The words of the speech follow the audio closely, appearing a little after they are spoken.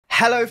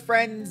Hello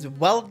friends,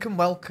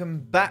 welcome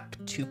back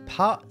to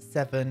part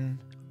 7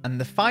 and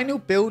the final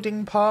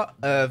building part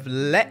of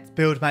Let's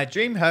Build My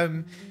Dream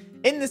Home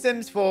in The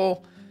Sims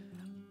 4.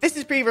 This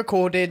is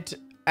pre-recorded.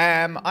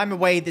 I'm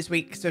away this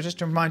week, so just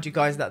to remind you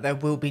guys that there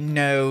will be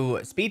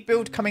no speed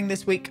build coming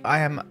this week.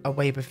 I am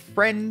away with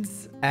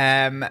friends.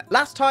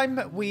 Last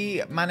time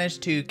we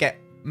managed to get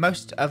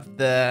most of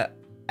the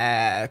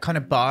kind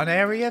of barn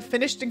area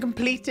finished and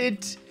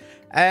completed.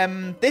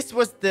 This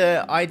was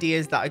the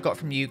ideas that I got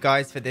from you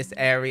guys for this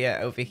area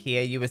over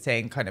here. You were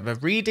saying kind of a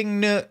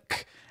reading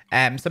nook.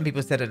 Some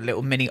people said a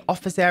little mini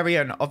office area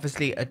and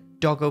obviously a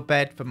doggo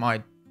bed for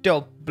my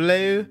dog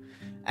Blue.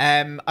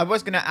 I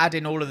was going to add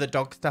in all of the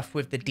dog stuff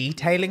with the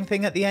detailing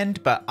thing at the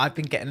end, but I've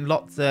been getting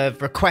lots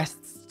of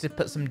requests to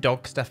put some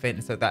dog stuff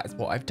in, so that's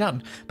what I've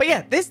done. But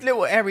yeah, this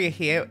little area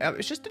here,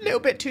 it's just a little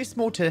bit too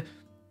small to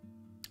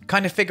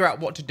kind of figure out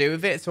what to do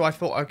with it, so I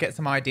thought I'd get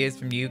some ideas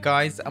from you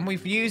guys. And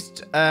we've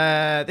used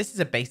this is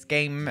a base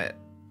game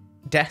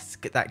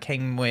desk that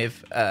came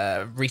with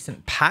a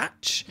recent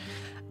patch,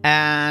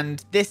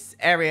 and this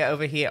area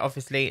over here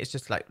obviously is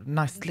just like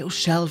nice little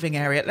shelving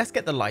area. Let's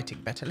get the lighting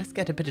better, let's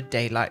get a bit of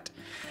daylight,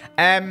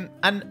 and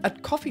a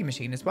coffee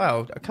machine as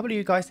well. A couple of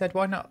you guys said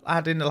why not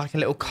add in like a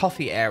little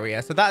coffee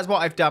area, so that's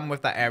what I've done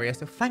with that area.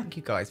 So thank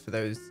you guys for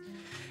those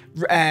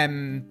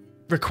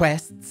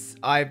requests.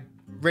 I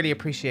really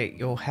appreciate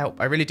your help,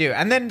 I really do.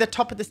 And then the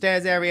top of the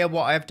stairs area,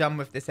 what I've done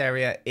with this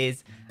area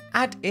is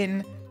add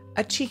in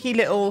a cheeky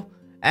little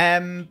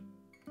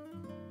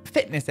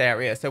fitness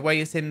area, so where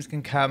your Sims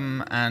can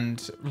come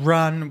and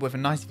run with a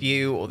nice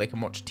view, or they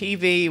can watch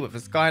TV with a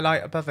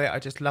skylight above it. I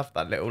just love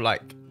that little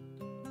like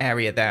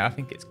area there. I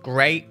think it's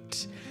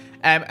great.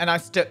 And I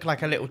stuck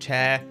like a little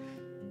chair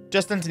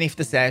just underneath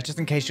the stairs, just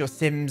in case your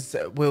Sims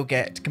will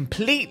get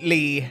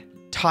completely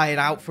tired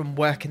out from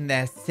working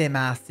their sim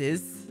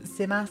asses.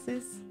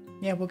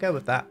 Yeah, we'll go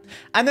with that.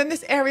 And then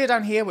this area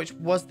down here, which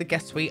was the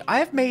guest suite, I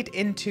have made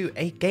into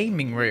a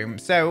gaming room.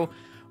 So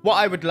what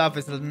I would love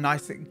is a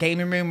nice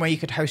gaming room where you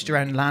could host your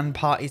own LAN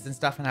parties and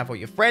stuff and have all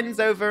your friends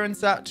over and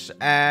such.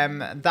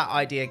 That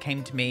idea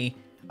came to me.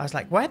 I was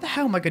like, where the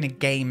hell am I going to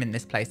game in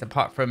this place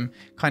apart from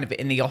kind of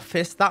in the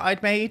office that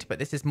I'd made? But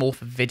this is more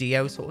for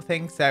video sort of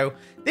thing. So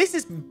this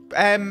is,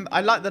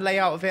 I like the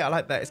layout of it. I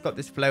like that it's got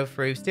this flow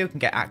through. Still can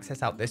get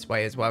access out this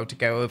way as well to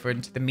go over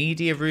into the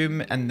media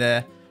room and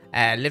the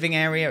living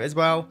area as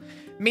well.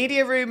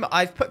 Media room,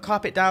 I've put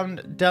carpet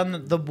down,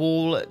 done the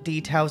wall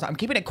details. I'm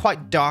keeping it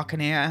quite dark in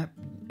here.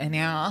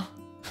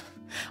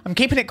 I'm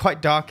keeping it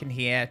quite dark in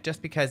here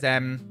just because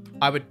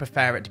I would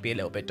prefer it to be a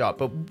little bit dark.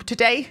 But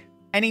today,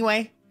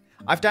 anyway,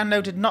 I've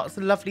downloaded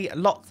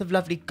lots of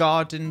lovely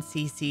garden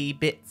CC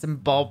bits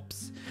and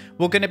bobs.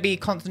 We're going to be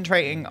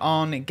concentrating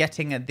on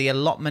getting the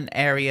allotment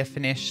area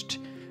finished,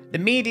 the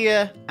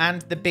media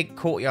and the big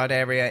courtyard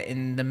area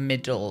in the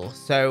middle.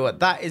 So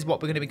that is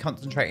what we're going to be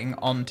concentrating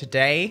on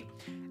today.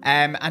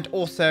 And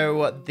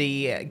also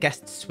the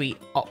guest suite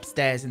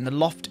upstairs in the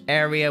loft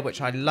area,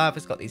 which I love.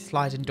 It's got these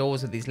sliding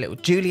doors with these little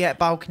Juliet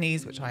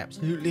balconies, which I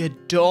absolutely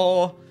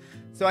adore.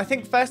 So I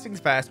think first things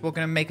first, we're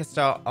going to make a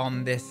start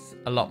on this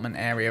allotment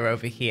area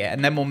over here,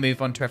 and then we'll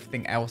move on to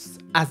everything else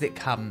as it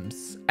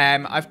comes.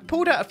 I've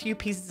pulled out a few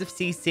pieces of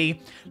CC.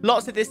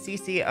 Lots of this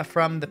CC are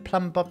from the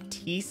Plum Bob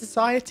Tea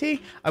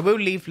Society. I will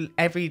leave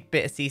every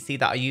bit of CC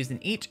that I use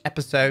in each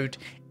episode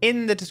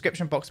in the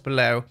description box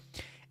below.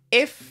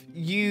 If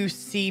you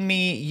see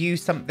me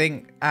use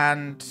something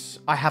and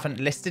I haven't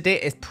listed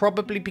it, it's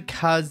probably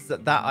because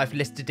that I've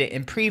listed it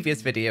in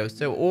previous videos.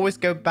 So always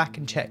go back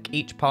and check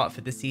each part for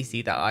the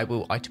CC that I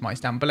will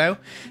itemize down below,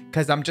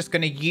 because I'm just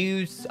going to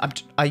use,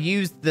 I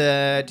use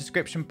the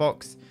description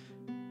box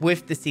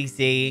with the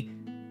CC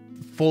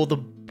for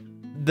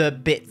the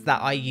bits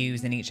that I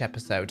use in each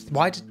episode.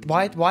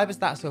 Why was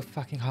that so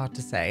fucking hard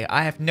to say?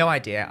 I have no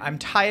idea. I'm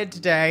tired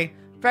today,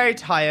 very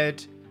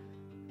tired.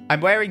 I'm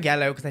wearing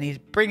yellow because I need to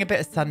bring a bit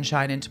of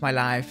sunshine into my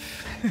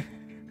life.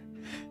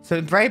 So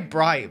very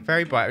bright,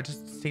 very bright. I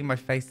just see my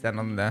face then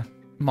on the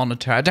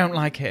monitor. I don't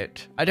like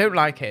it. I don't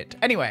like it.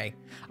 Anyway,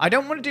 I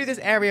don't want to do this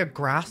area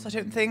grass, I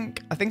don't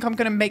think. I think I'm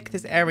going to make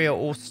this area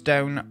all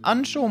stone.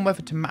 Unsure on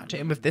whether to match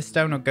it in with this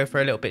stone or go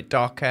for a little bit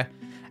darker.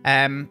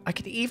 I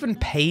could even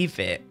pave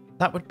it.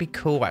 That would be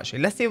cool, actually.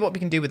 Let's see what we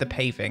can do with the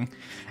paving.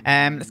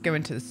 Let's go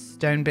into the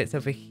stone bits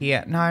over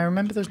here. Now, I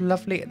remember those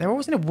lovely... They're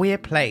always in a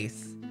weird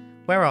place.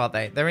 Where are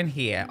they? They're in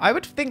here. I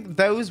would think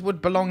those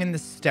would belong in the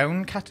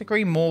stone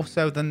category more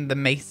so than the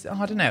mason.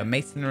 Oh, I don't know.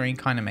 Masonry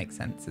kind of makes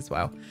sense as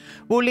well.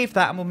 We'll leave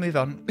that and we'll move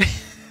on.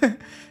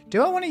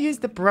 Do I want to use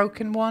the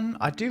broken one?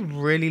 I do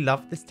really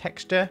love this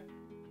texture.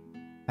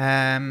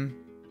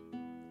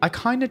 I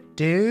kind of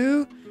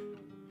do.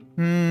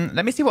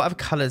 Let me see what other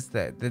colours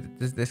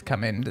does this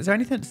come in. Is there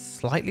anything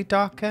slightly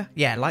darker?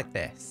 Yeah, like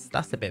this.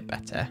 That's a bit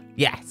better.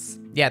 Yes.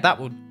 Yeah, that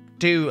will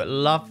do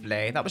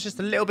lovely. That was just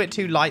a little bit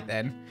too light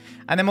then.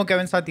 And then we'll go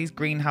inside these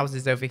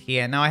greenhouses over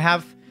here. Now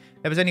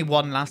there was only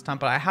one last time,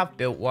 but I have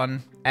built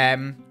one.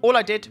 All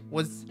I did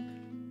was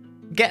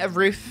get a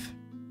roof,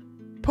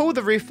 pull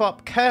the roof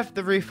up, curve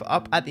the roof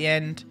up at the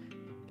end,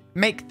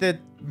 make the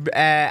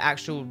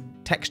actual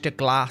texture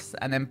glass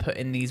and then put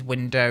in these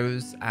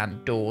windows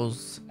and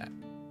doors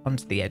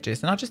onto the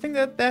edges. And I just think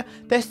that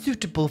they're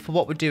suitable for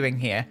what we're doing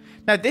here.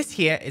 Now, this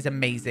here is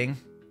amazing.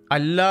 I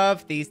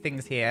love these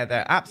things here.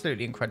 They're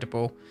absolutely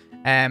incredible.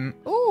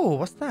 Oh,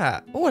 what's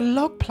that? Oh, a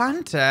log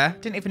planter.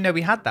 Didn't even know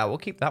we had that. We'll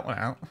keep that one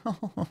out.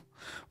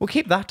 We'll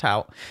keep that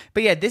out.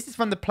 But yeah, this is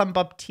from the Plum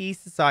Bob Tea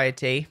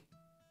Society.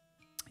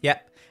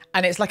 Yep.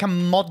 And it's like a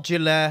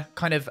modular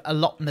kind of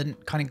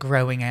allotment kind of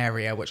growing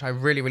area, which I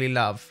really, really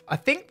love. I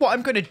think what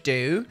I'm going to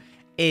do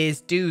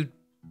is do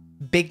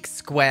big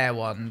square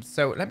ones.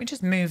 So let me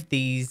just move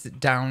these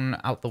down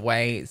out the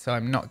way so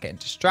I'm not getting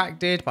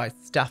distracted by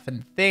stuff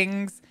and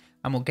things.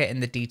 And we'll get in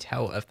the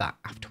detail of that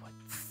afterwards.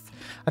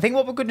 I think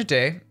what we're going to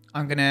do,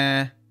 I'm going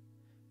to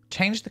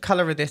change the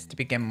color of this to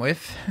begin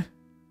with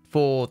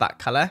for that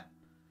color.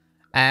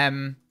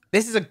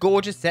 This is a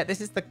gorgeous set.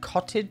 This is the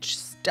Cottage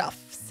Stuff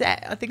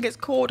set, I think it's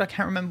called. I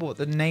can't remember what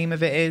the name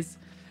of it is.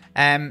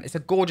 It's a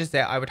gorgeous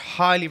set. I would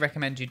highly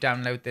recommend you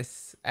download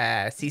this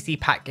CC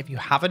pack if you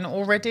haven't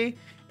already.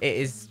 It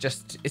is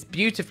just, it's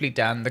beautifully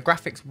done. The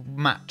graphics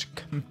match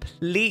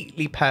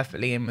completely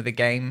perfectly in with the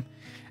game.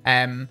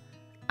 And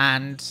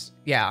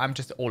yeah, I'm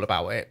just all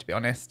about it, to be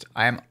honest.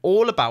 I am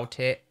all about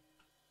it.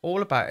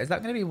 All about it. Is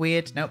that going to be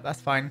weird? Nope, that's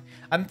fine.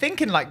 I'm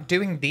thinking like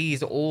doing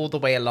these all the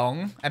way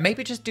along and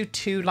maybe just do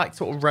two like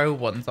sort of row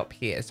ones up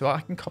here. So I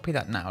can copy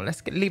that now.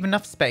 Let's leave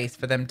enough space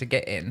for them to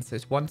get in. So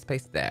there's one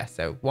space there.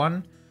 So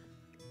 1,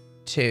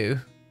 2,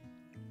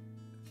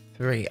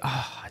 3.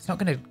 Oh, it's not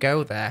going to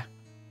go there.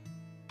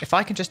 If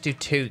I can just do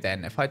 2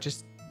 then. If I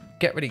just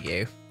get rid of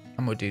you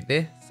and we'll do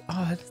this.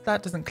 Oh,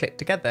 that doesn't click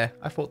together.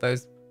 I thought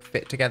those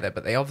fit together,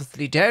 but they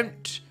obviously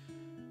don't.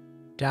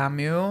 Damn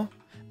you.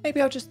 Maybe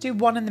I'll just do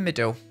 1 in the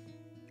middle.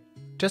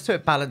 Just so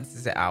it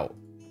balances it out.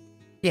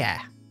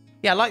 Yeah.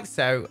 Yeah, like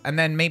so. And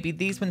then maybe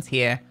these ones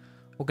here.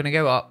 We're going to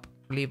go up.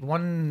 Leave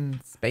 1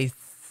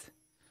 space.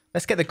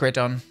 Let's get the grid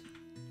on.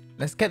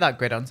 Let's get that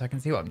grid on so I can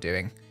see what I'm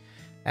doing.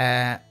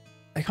 They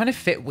kind of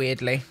fit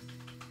weirdly.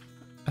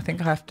 I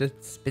think I have to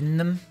spin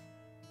them.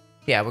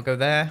 Yeah, we'll go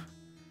there.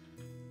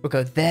 We'll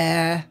go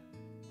there.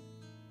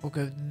 We'll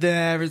go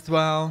there as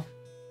well.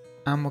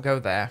 And we'll go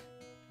there.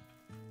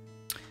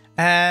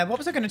 What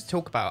was I going to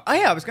talk about? Oh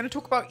yeah, I was going to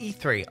talk about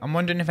E3. I'm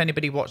wondering if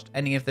anybody watched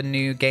any of the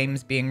new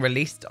games being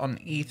released on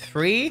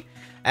E3.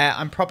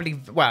 I'm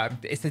probably, well,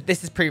 this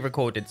is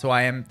pre-recorded,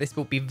 so this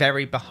will be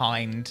very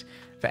behind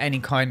for any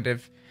kind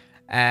of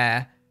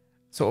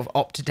sort of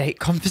up-to-date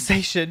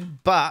conversation.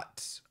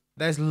 But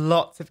there's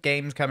lots of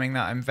games coming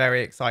that I'm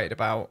very excited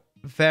about.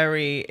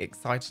 Very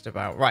excited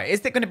about. Right,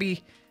 is it going to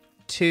be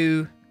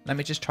let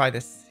me just try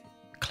this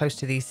close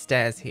to these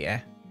stairs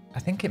here. I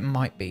think it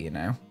might be, you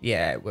know.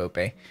 Yeah, it will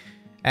be.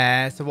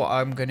 So what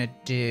I'm going to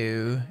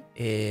do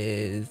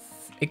is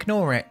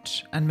ignore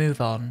it and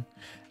move on.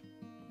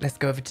 Let's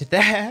go over to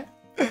there.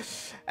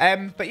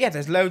 But yeah,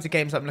 there's loads of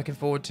games I'm looking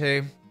forward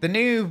to. The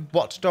new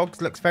Watch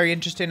Dogs looks very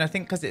interesting. I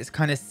think because it's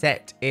kind of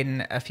set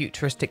in a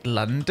futuristic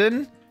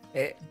London.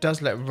 It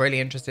does look really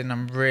interesting.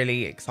 I'm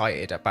really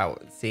excited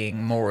about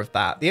seeing more of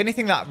that. The only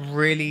thing that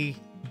really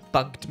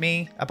bugged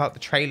me about the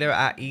trailer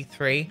at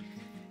E3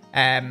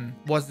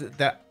 was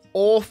the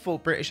awful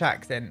British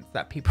accents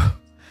that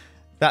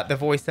the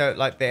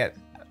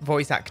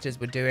voice actors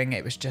were doing.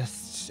 It was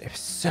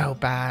so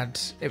bad.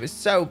 It was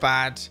so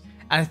bad.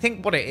 And I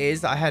think what it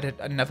is, I heard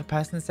another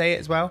person say it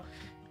as well,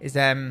 is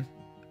I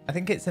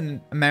think it's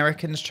an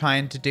Americans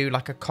trying to do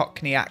like a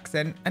Cockney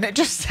accent, and it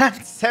just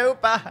sounds so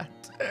bad.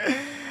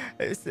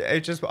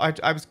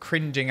 I was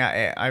cringing at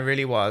it. I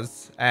really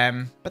was.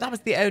 But that was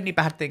the only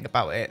bad thing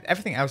about it.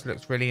 Everything else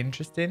looks really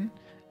interesting.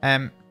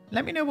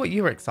 Let me know what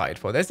you're excited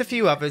for. There's a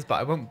few others, but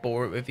I won't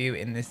bore it with you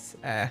in this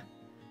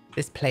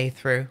this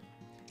playthrough.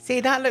 See,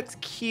 that looks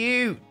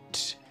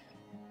cute.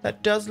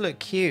 That does look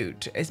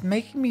cute. It's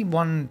making me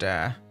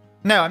wonder.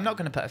 No, I'm not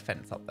going to put a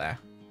fence up there.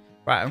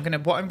 Right,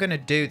 what I'm gonna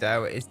do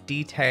though is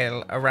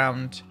detail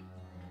around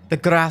the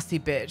grassy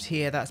bit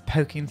here that's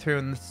poking through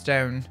in the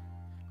stone.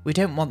 We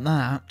don't want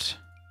that.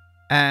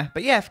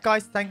 But yeah,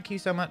 guys, thank you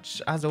so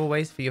much as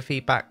always for your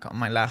feedback on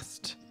my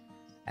last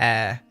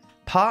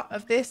part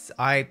of this.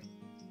 I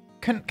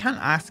can't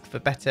ask for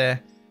better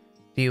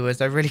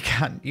viewers. I really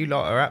can't. You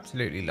lot are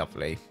absolutely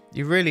lovely.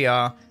 You really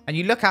are. And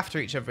you look after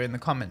each other in the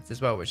comments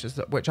as well,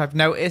 which I've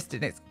noticed,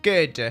 and it's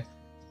good.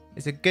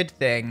 It's a good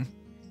thing.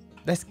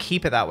 Let's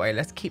keep it that way.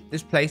 Let's keep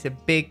this place a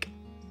big,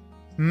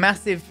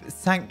 massive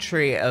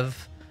sanctuary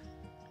of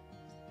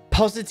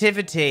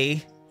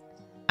positivity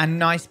and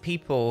nice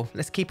people.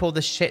 Let's keep all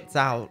the shits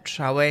out,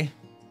 shall we?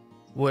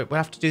 We'll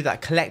have to do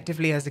that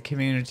collectively as a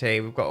community.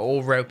 We've got to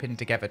all rope in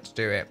together to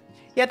do it.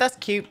 Yeah, that's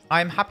cute.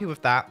 I'm happy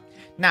with that.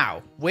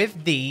 Now,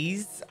 with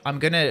these, I'm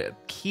going to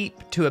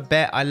keep to a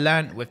bare... I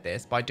learned with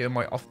this by doing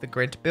my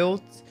off-the-grid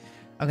builds.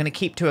 I'm going to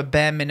keep to a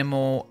bare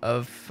minimal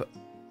of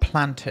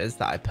planters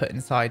that I put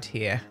inside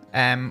here.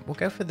 We'll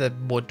go for the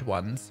wood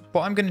ones.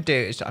 What I'm going to do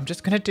is I'm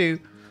just going to do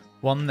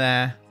one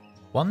there,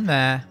 one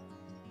there,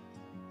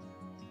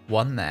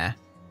 one there,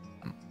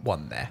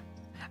 one there.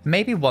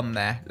 Maybe one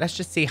there. Let's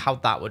just see how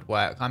that would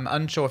work. I'm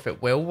unsure if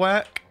it will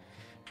work.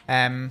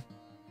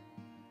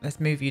 Let's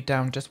move you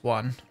down just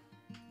one.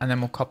 And then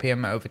we'll copy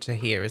them over to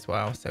here as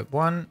well. So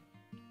 1,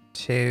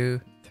 2,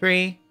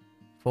 3,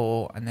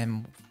 4, and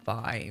then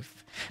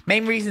 5.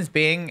 Main reasons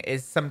being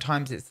is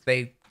sometimes it's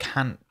they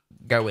can't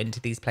go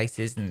into these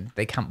places and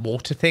they can't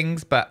water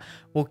things. But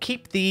we'll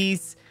keep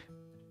these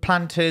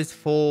planters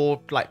for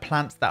like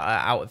plants that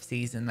are out of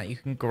season that you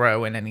can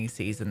grow in any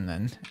season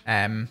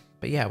then.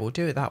 But yeah, we'll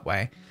do it that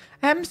way.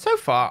 So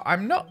far,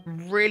 I'm not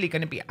really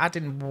going to be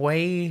adding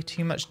way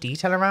too much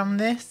detail around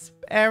this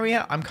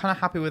area. I'm kind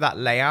of happy with that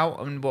layout,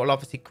 and we'll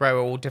obviously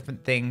grow all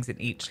different things in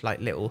each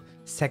like little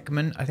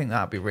segment. I think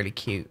that would be really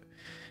cute.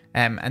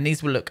 And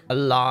these will look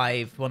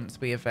alive once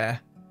we have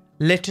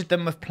littered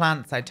them with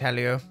plants, I tell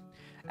you.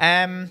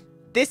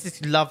 This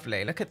is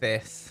lovely. Look at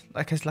this.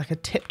 Like it's like a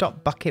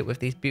tip-top bucket with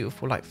these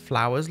beautiful like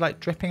flowers like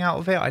dripping out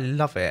of it. I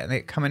love it. And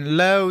they come in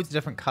loads of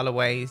different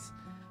colorways.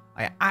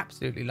 I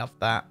absolutely love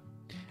that.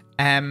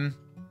 I'm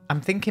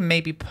thinking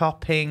maybe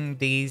popping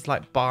these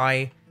like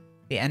by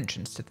the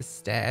entrance to the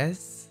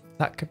stairs.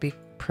 That could be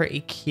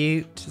pretty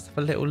cute. Just have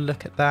a little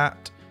look at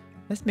that.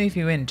 Let's move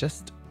you in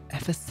just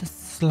ever so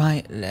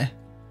slightly.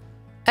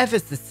 Ever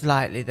so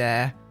slightly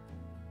there.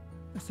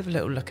 Let's have a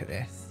little look at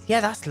this.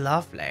 Yeah, that's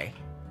lovely.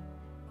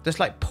 Just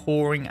like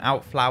pouring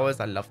out flowers.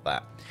 I love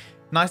that.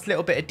 Nice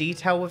little bit of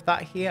detail with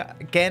that here.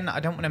 Again, I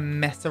don't want to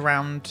mess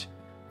around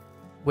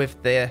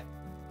with the...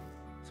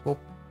 So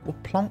we'll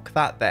plonk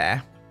that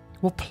there.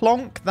 We'll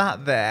plonk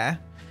that there.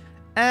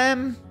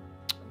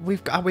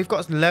 We've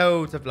got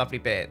loads of lovely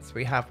bits.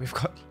 We've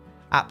got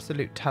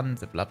absolute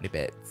tons of lovely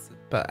bits.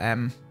 But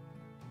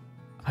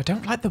I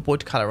don't like the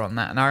wood color on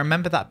that. And I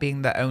remember that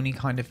being the only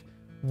kind of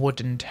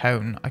wooden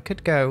tone. I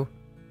could go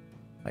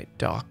like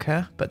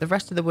darker, but the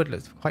rest of the wood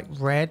looks quite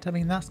red. I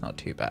mean, that's not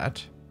too bad.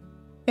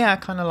 Yeah, I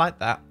kind of like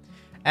that.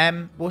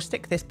 We'll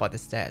stick this by the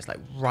stairs, like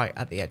right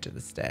at the edge of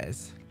the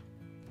stairs.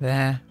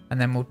 There.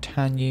 And then we'll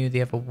turn you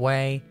the other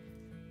way,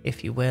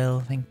 if you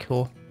will. Think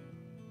or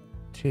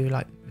to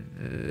like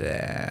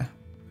there.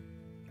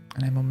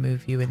 And then we'll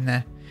move you in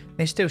there.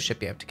 They still should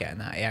be able to get in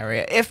that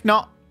area. If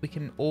not, we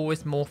can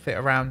always morph it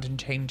around and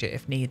change it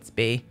if needs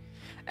be.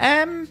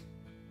 Oh,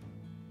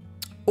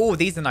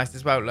 these are nice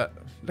as well.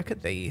 Look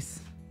at these.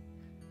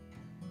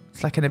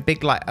 It's like in a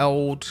big, like,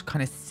 old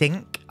kind of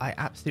sink. I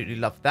absolutely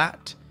love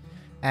that.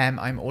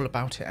 I'm all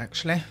about it,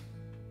 actually.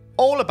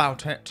 All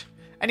about it.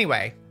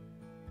 Anyway,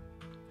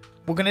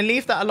 we're going to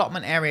leave that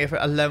allotment area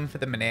alone for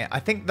the minute. I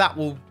think that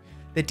will...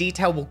 The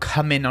detail will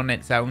come in on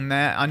its own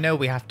there. I know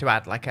we have to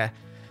add, like, a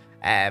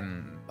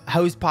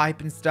hose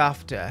pipe and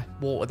stuff to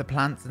water the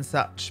plants and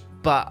such.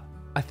 But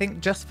I think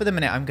just for the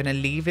minute, I'm going to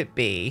leave it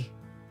be.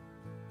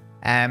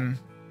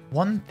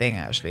 One thing,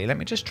 actually. Let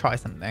me just try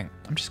something.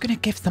 I'm just going to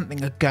give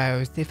something a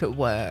go. See if it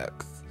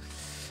works.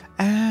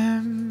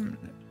 Aren't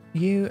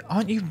you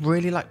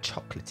really like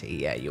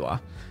chocolatey? Yeah, you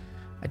are.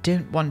 I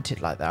don't want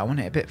it like that. I want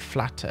it a bit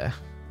flatter.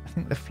 I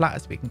think the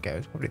flattest we can go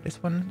is probably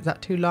this one. Is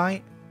that too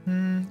light?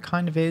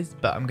 Kind of is,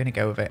 but I'm going to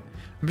go with it.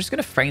 I'm just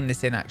going to frame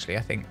this in, actually,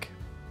 I think.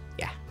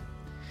 Yeah.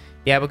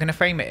 Yeah, we're going to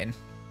frame it in.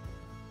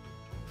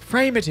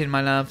 Frame it in,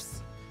 my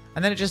loves.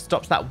 And then it just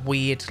stops that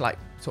weird, like,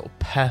 sort of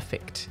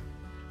perfect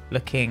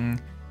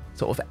looking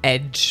sort of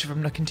edge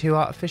from looking too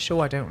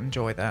artificial. I don't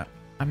enjoy that.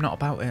 I'm not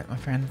about it, my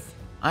friends.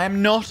 I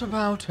am not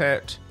about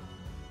it.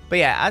 But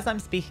yeah, as I'm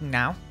speaking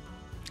now,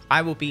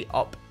 I will be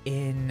up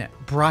in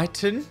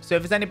Brighton. So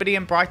if there's anybody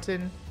in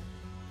Brighton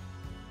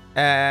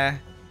and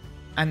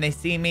they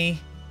see me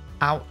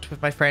out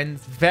with my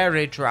friends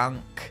very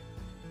drunk,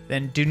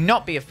 then do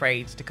not be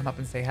afraid to come up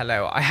and say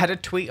hello. I had a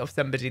tweet of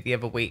somebody the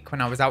other week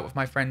when I was out with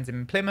my friends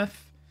in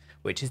Plymouth,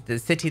 which is the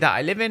city that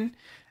I live in,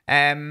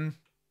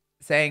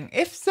 saying,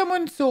 if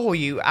someone saw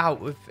you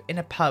out in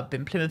a pub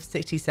in Plymouth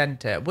city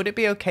centre, would it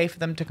be okay for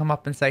them to come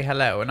up and say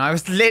hello? And I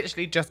was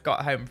literally just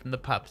got home from the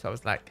pub, so I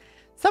was like,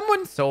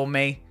 someone saw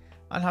me.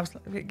 And I was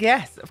like,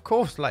 yes, of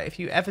course. Like, if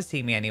you ever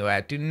see me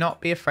anywhere, do not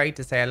be afraid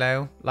to say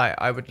hello. Like,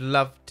 I would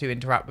love to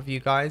interact with you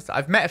guys.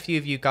 I've met a few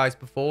of you guys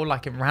before,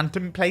 like in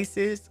random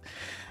places.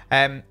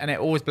 And it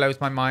always blows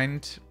my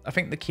mind. I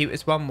think the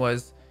cutest one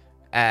was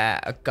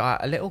a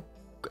little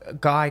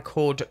guy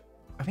called,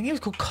 I think he was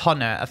called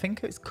Connor. I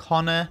think it was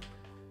Connor.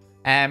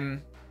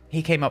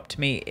 He came up to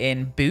me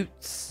in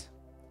Boots,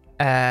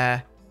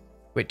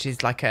 which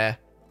is like a,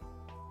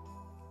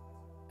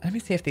 let me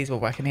see if these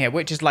will work in here,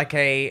 which is like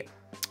a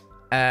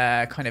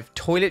kind of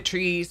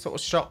toiletry sort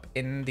of shop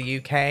in the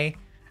UK.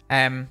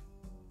 And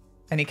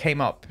he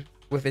came up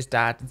with his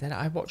dad and said,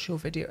 I watched your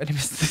video. And it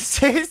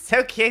was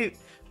so cute.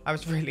 I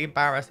was really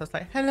embarrassed. I was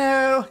like,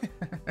 hello.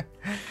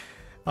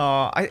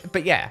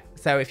 But yeah,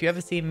 so if you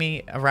ever see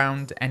me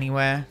around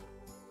anywhere,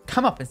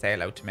 come up and say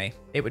hello to me.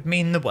 It would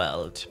mean the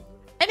world.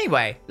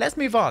 Anyway, let's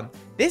move on.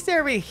 This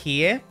area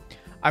here,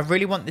 I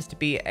really want this to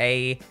be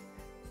a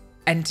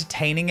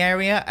entertaining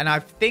area, and I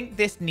think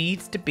this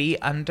needs to be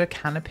under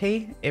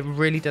canopy. It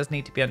really does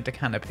need to be under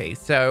canopy.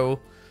 So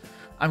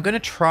I'm going to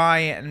try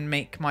and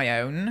make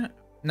my own.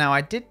 Now,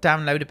 I did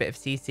download a bit of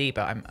CC,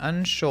 but I'm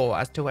unsure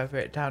as to whether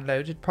it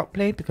downloaded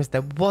properly because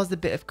there was a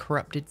bit of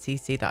corrupted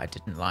CC that I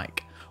didn't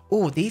like.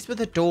 Oh, these were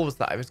the doors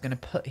that I was going to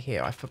put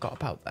here. I forgot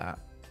about that.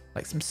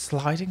 Like some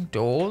sliding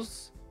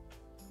doors.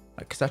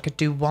 Because I could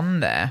do one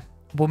there.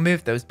 We'll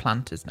move those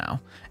planters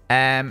now.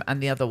 And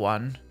the other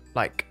one,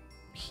 like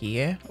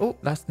here. Oh,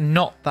 that's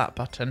not that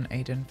button,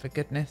 Aiden, for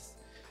goodness.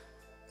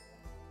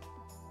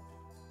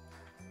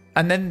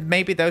 And then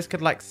maybe those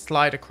could like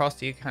slide across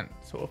so you can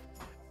sort of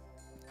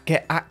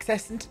get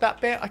access into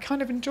that bit. I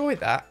kind of enjoy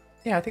that.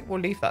 Yeah, I think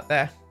we'll leave that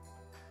there.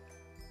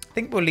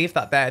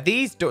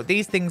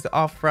 These things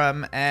are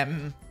from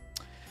where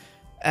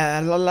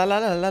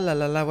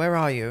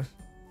are you?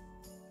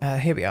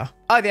 Here we are.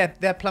 Oh,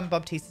 they're Plum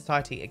Bob Tea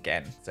Society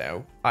again.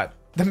 So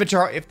the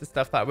majority of the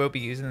stuff that I will be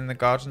using in the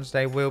garden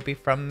today will be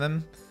from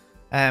them.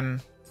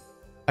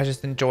 I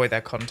just enjoy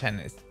their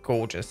content. It's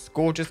gorgeous,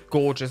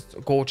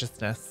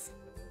 gorgeousness,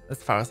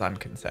 as far as I'm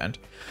concerned.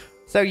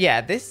 So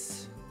yeah,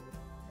 this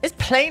is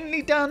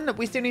plainly done.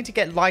 We still need to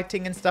get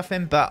lighting and stuff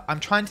in, but I'm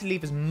trying to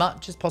leave as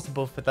much as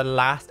possible for the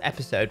last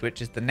episode,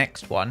 which is the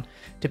next one,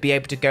 to be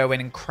able to go in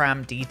and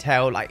cram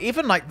detail. Like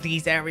even like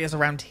these areas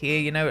around here,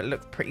 you know, it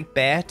looks pretty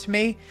bare to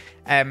me.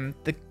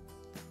 The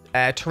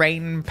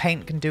terrain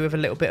paint can do with a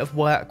little bit of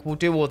work. We'll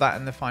do all that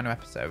in the final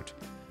episode.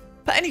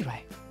 But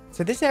anyway,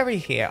 so this area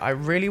here, I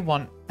really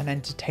want an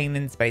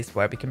entertaining space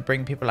where we can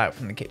bring people out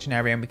from the kitchen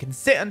area and we can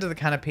sit under the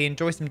canopy,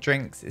 enjoy some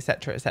drinks,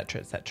 etc, etc,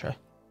 etc.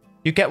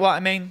 You get what I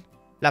mean?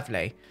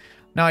 Lovely.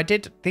 Now I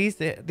did, these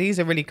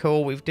are really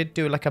cool. We did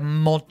do like a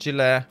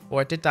modular,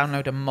 or I did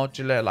download a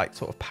modular like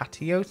sort of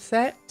patio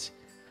set,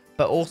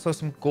 but also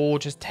some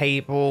gorgeous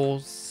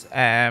tables.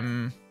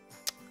 And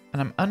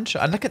I'm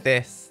unsure. And look at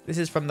this. This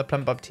is from the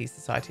Plum Bob Tea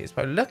Society as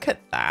well. Look at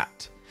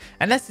that.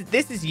 Unless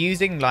this is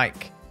using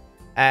like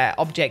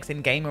objects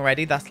in game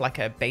already. That's like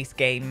a base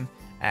game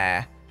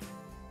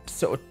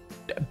sort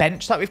of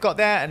bench that we've got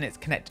there, and it's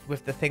connected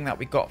with the thing that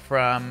we got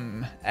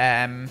from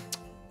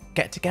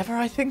Get Together,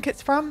 I think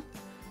it's from.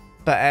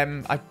 But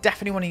I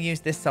definitely want to use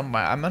this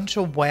somewhere. I'm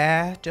unsure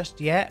where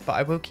just yet, but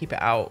I will keep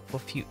it out for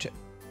future.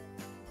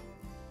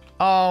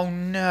 Oh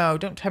no,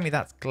 don't tell me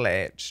that's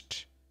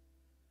glitched.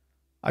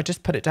 I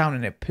just put it down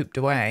and it pooped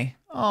away.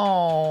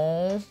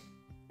 Oh,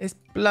 it's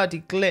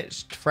bloody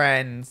glitched,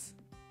 friends.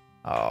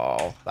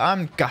 Oh,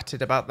 I'm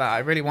gutted about that. I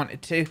really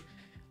wanted to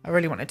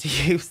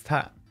use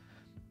that.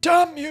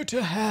 Damn you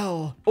to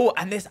hell. Oh,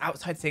 and this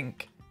outside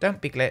sink.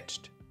 Don't be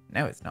glitched.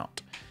 No, it's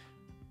not.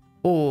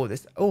 Oh,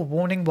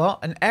 warning,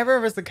 what? An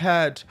error has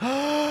occurred.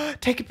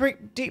 Take a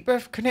deep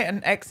breath, commit,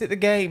 and exit the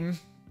game.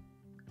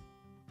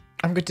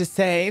 I'm good to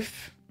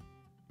save.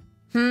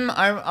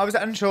 I was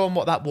unsure on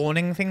what that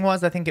warning thing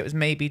was. I think it was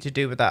maybe to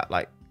do with that,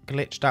 like,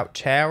 glitched out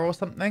chair or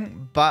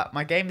something. But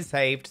my game is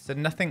saved, so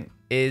nothing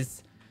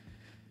is...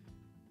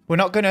 We're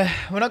not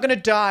gonna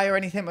die or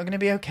anything. We're gonna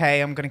be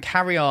okay. I'm gonna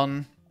carry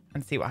on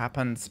and see what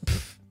happens.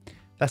 Pfft,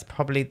 that's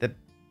probably the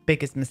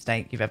biggest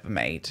mistake you've ever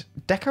made.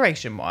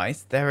 Decoration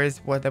wise, there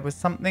was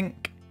something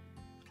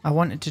I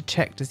wanted to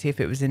check to see if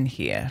it was in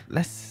here.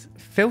 Let's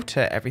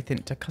filter everything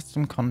to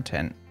custom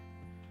content.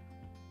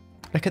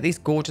 Look at these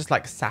gorgeous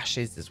like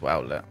sashes as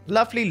well. Look,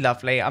 lovely,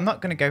 lovely. I'm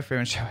not going to go through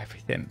and show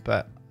everything,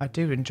 but I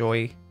do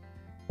enjoy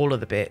all of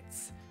the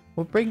bits.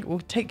 We'll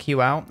take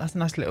you out. That's a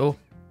nice little...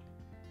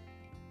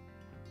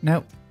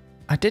 No,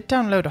 I did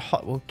download a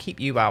hot... We'll keep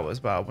you out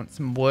as well. I want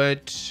some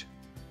wood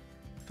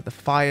for the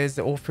fires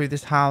all through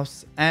this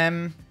house.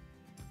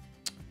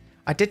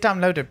 I did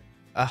download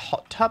a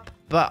hot tub,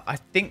 but I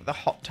think the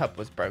hot tub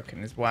was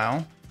broken as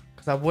well,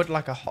 because I would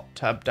like a hot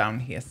tub down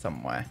here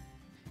somewhere.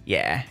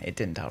 Yeah, it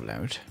didn't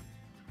download.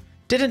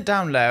 Didn't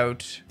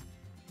download.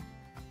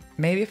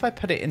 Maybe if I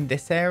put it in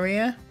this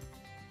area,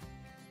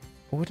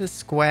 or would a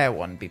square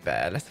one be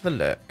better? Let's have a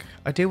look.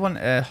 I do want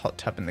a hot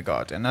tub in the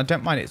garden. I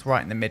don't mind it's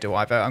right in the middle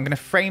either. I'm going to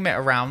frame it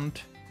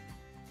around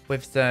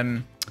with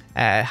some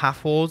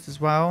half walls as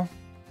well.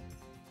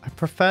 I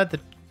prefer the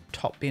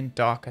top being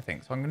dark, I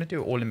think. So I'm going to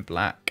do it all in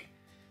black.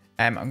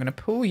 I'm going to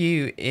pull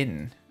you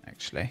in,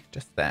 actually,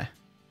 just there.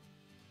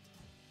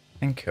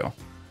 Thank you.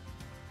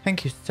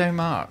 Thank you so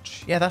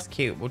much. Yeah, that's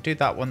cute. We'll do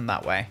that one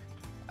that way.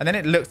 And then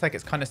it looks like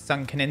it's kind of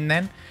sunken in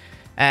then.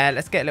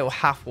 Let's get a little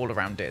half wall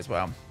around it as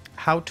well.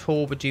 How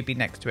tall would you be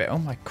next to it? Oh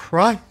my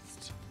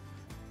Christ.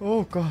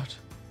 Oh God.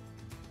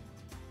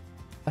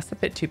 That's a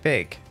bit too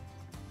big.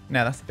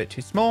 No, that's a bit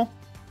too small.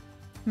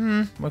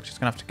 We're just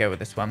going to have to go with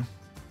this one.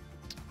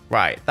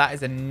 Right, that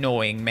is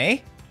annoying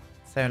me.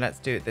 So let's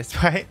do it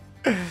this way.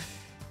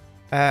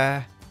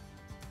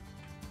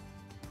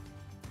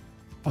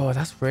 Oh,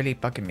 that's really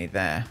bugging me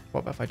there.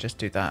 What about if I just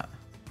do that?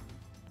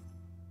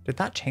 Did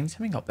that change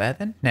something up there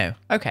then? No.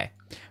 Okay.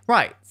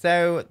 Right,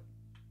 so...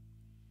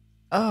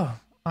 Oh,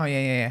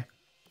 yeah.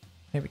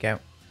 Here we go.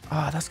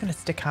 Oh, that's going to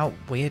stick out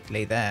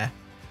weirdly there.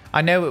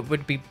 I know it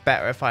would be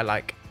better if I,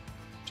 like,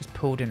 just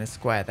pulled in a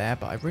square there,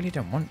 but I really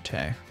don't want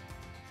to.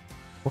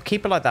 We'll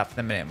keep it like that for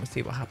the minute and we'll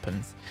see what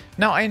happens.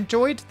 Now, I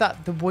enjoyed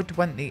that the wood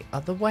went the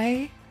other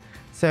way.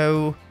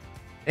 So,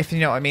 If you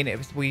know what I mean,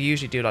 we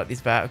usually do like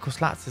these vertical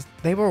slats.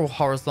 They were all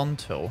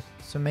horizontal.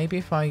 So maybe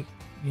if I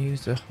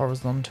use a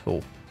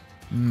horizontal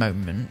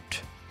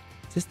moment.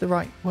 Is this the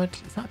right word?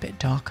 Is that a bit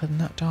darker than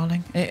that,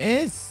 darling? It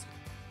is.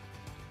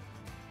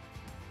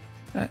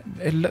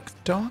 It looks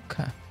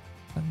darker.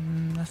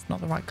 That's not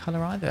the right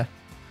colour either.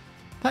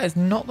 That is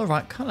not the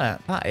right colour.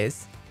 That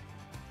is.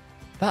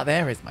 That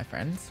there is, my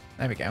friends.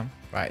 There we go.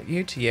 Right,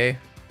 you to you.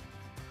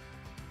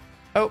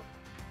 Oh.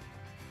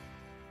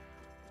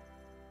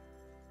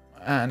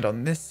 And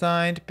on this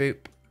side, boop,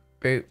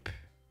 boop,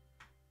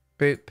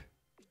 boop,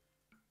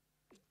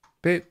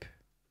 boop.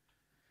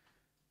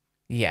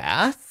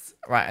 Yes.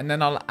 Right, and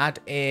then I'll add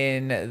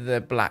in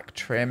the black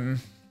trim.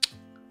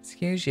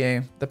 Excuse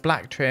you. The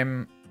black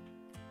trim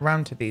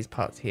round to these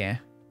parts here.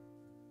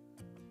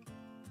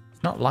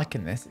 It's not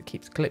liking this. It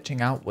keeps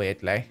glitching out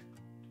weirdly.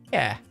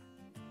 Yeah.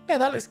 Yeah,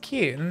 that looks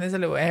cute. And there's a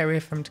little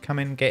area for them to come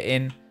in and get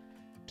in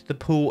to the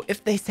pool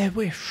if they so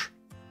wish.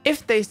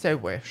 If they so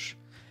wish.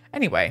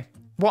 Anyway,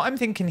 what I'm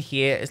thinking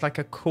here is like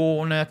a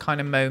corner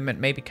kind of moment,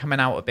 maybe coming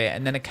out a bit,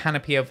 and then a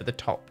canopy over the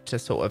top to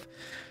sort of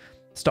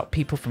stop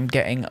people from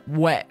getting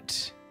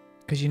wet.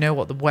 Because you know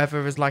what the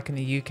weather is like in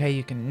the UK.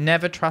 You can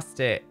never trust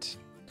it.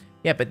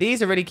 Yeah, but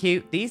these are really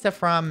cute. These are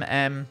from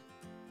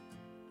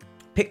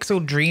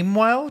Pixel Dream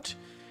World.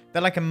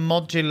 They're like a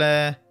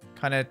modular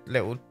kind of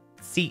little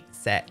seat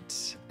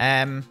set.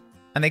 And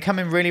they come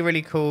in really,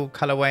 really cool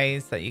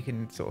colorways that you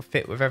can sort of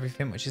fit with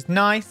everything, which is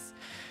nice.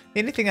 The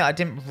only thing that I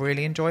didn't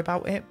really enjoy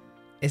about it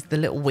is the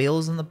little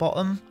wheels on the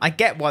bottom. I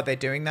get why they're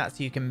doing that,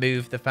 so you can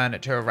move the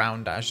furniture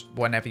around as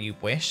whenever you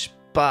wish.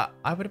 But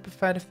I would have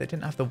preferred if they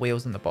didn't have the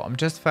wheels on the bottom,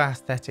 just for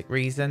aesthetic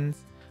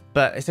reasons.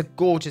 But it's a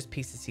gorgeous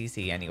piece of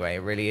CC anyway, it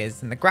really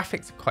is. And the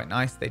graphics are quite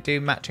nice. They do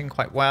match in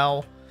quite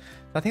well.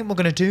 I think we're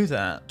going to do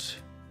that.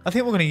 I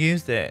think we're going to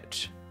use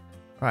it.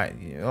 Right,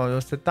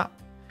 so that...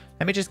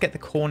 Let me just get the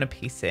corner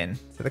piece in.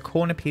 So the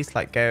corner piece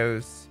like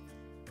goes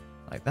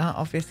like that,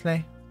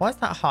 obviously. Why is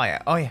that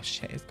higher? Oh yeah,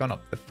 shit, it's gone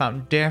up the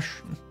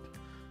foundation.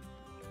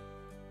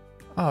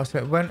 Oh, so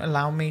it won't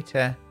allow me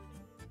to...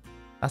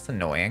 That's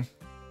annoying.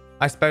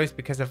 I suppose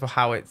because of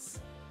how it's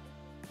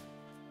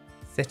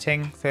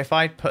sitting. So if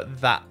I put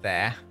that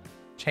there,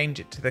 change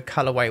it to the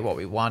colorway what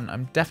we want.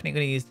 I'm definitely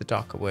going to use the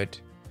darker wood.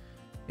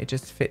 It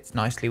just fits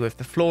nicely with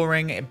the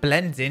flooring. It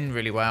blends in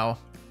really well.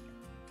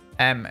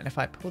 And if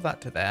I pull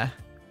that to there,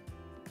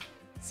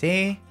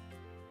 see,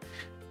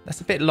 that's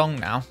a bit long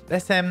now.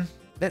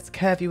 Let's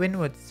curve you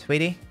inwards,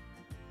 sweetie.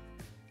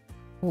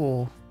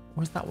 Oh,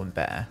 was that one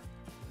better?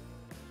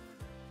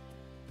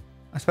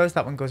 I suppose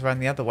that one goes around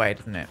the other way,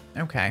 doesn't it?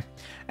 Okay.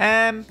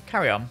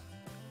 Carry on.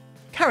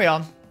 Carry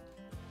on.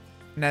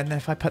 And then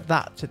if I put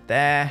that to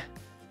there,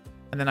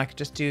 and then I could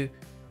just do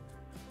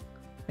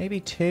maybe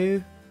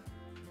 2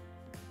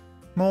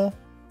 more.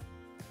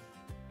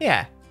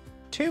 Yeah,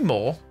 2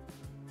 more.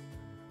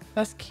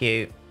 That's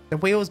cute. The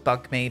wheels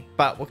bug me,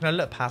 but we're going to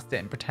look past it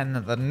and pretend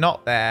that they're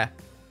not there.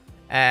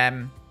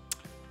 I'm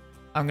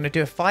going to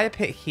do a fire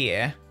pit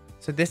here.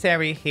 So this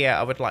area here,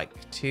 I would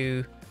like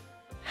to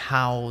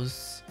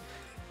house...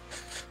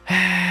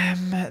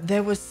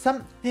 there was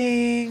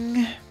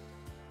something...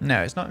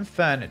 No, it's not in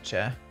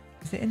furniture.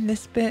 Is it in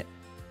this bit?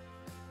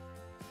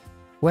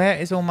 Where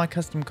is all my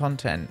custom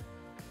content?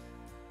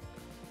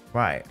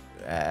 Right.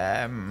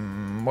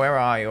 Where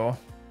are you?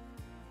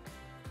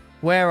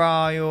 Where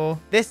are you?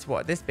 This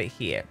bit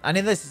here. I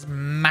know this is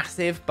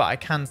massive, but I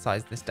can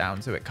size this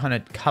down so it kind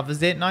of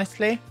covers it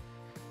nicely.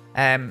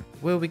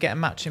 Will we get a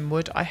matching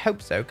wood? I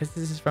hope so, because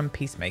this is from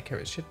Peacemaker.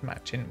 It should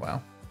match in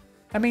well.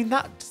 I mean,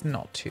 that's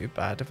not too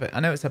bad of it. I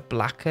know it's a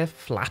blacker,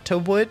 flatter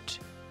wood,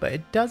 but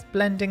it does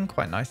blend in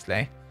quite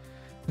nicely.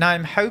 Now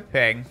I'm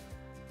hoping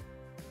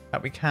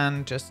that we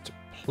can just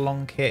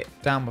plonk it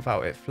down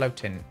without it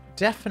floating.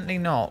 Definitely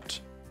not.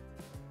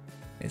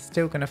 It's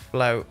still going to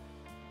float.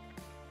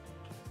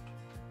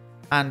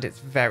 And it's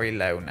very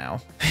low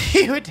now.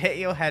 You would hit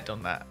your head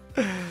on that.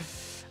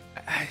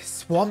 It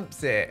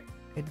swamps it.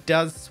 It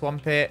does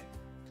swamp it.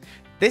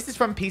 This is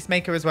from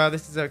Peacemaker as well.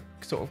 This is a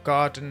sort of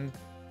garden...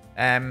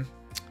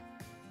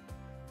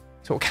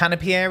 sort of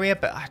canopy area,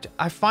 but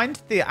I find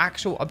the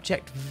actual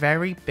object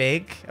very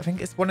big. I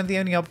think it's one of the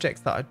only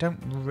objects that I don't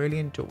really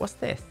enjoy. What's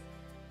this?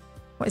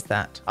 What is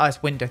that? Oh,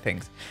 it's window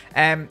things.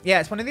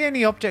 Yeah, it's one of the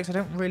only objects I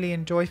don't really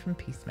enjoy from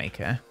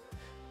Peacemaker.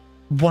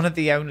 One of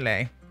the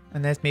only.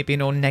 And there's me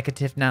being all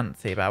negative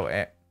Nancy about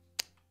it.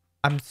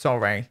 I'm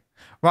sorry.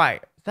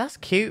 Right, that's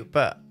cute,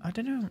 but I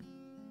don't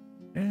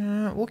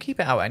know. We'll keep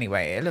it out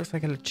anyway. It looks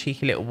like a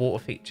cheeky little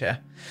water feature.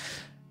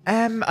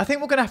 I think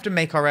we're going to have to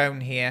make our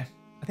own here.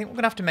 I think we're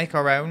going to have to make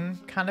our own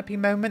canopy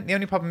moment. The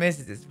only problem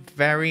is it's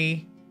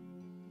very...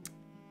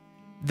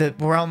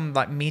 We're on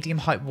like medium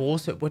height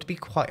walls, so it would be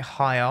quite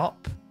high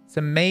up.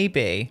 So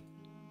maybe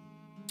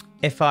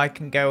if I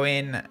can go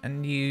in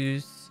and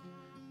use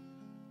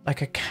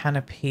like a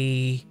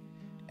canopy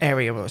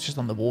area where it's just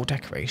on the wall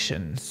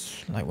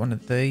decorations. Like one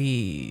of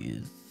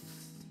these.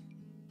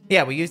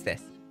 Yeah, we'll use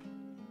this.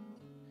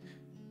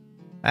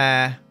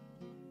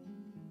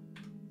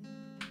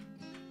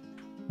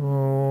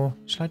 Oh,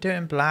 should I do it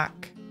in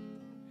black?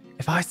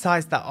 If I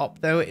size that up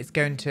though, it's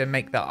going to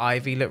make the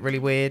ivy look really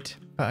weird.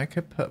 But I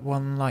could put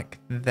one like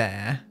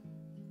there.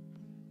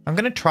 I'm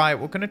going to try it.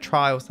 We're going to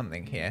trial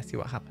something here. See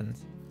what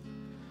happens.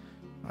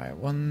 Right,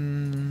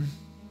 one.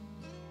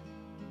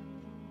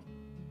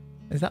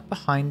 Is that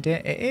behind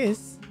it? It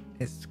is.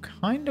 It's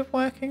kind of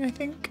working, I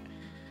think.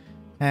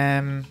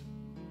 And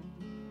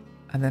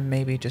then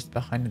maybe just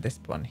behind this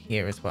one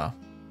here as well.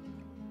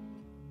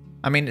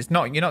 I mean, it's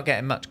not, you're not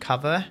getting much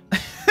cover.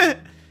 So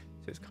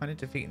it's kind of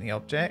defeating the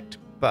object.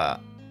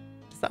 But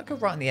does that go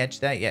right on the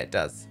edge there? Yeah, it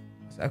does.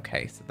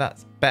 Okay, so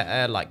that's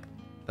better like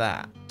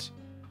that.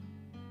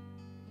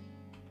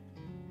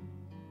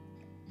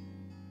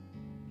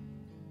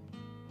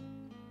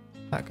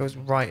 That goes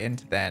right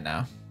into there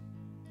now.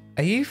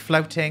 Are you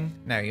floating?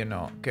 No, you're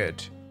not.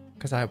 Good.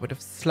 Because I would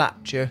have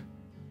slapped you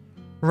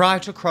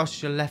right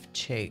across your left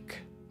cheek.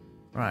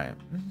 Right.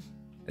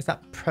 Is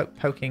that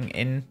poking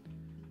in?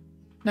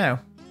 No.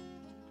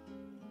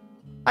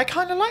 I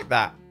kind of like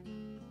that.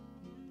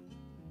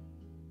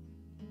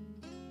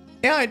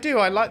 Yeah, I do.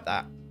 I like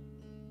that.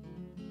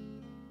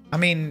 I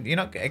mean, you're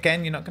not going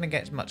to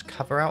get much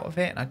cover out of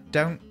it. And I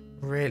don't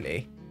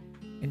really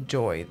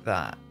enjoy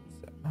that.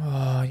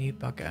 Oh, you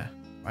bugger.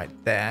 Right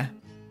there.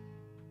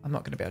 I'm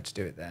not going to be able to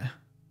do it there.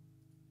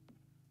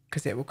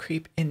 Because it will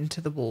creep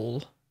into the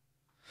wall.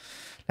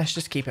 Let's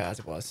just keep it as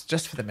it was.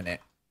 Just for the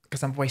minute.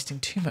 Because I'm wasting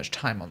too much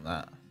time on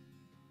that.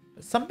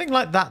 But something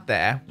like that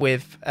there.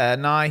 With a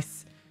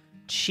nice,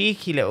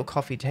 cheeky little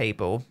coffee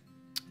table.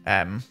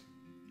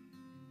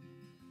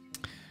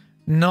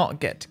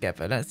 Not get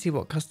together. Let's see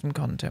what custom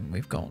content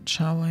we've got,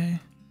 shall we?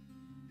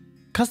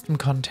 Custom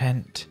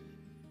content.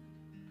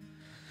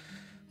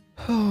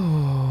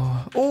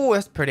 Oh,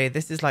 that's pretty.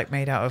 This is like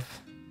made out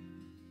of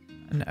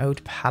an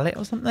old palette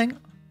or something.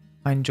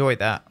 I enjoy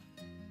that.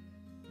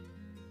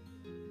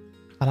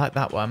 I like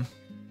that one.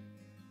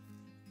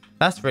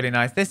 That's really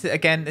nice. This is,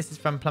 again, this is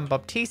from Plum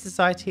Bob Tea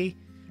Society.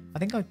 I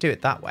think I'll do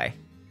it that way.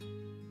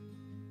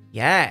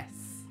 Yes.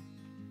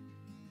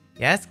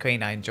 Yes,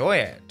 Queen, I enjoy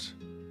it.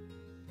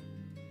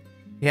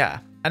 Yeah.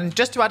 And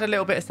just to add a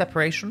little bit of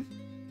separation,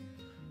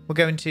 we're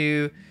going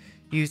to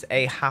use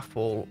a half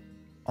wall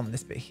on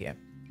this bit here.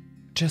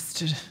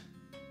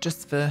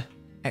 Just for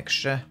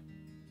extra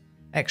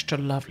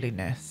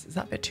loveliness. Is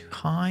that a bit too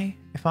high?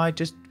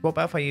 What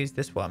about if I use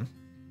this one?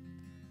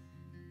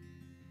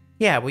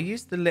 Yeah, we'll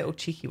use the little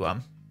cheeky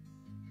one.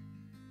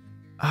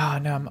 Oh,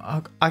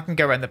 no, I can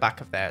go around the back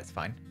of there. It's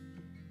fine.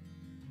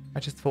 I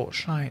just thought,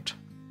 shite.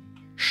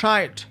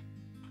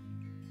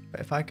 But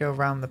if I go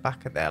around the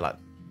back of there like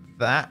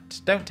that,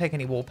 don't take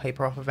any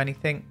wallpaper off of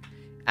anything.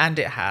 And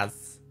it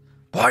has.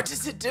 Why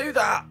does it do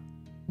that?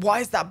 Why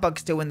is that bug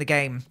still in the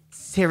game?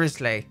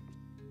 Seriously.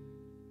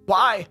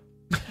 Why?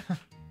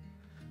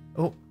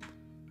 Oh.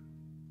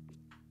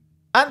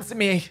 Answer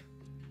me.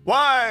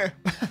 Why?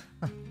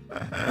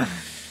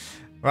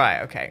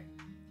 Right, okay.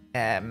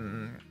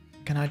 Can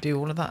I do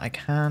all of that? I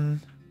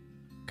can.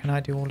 Can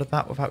I do all of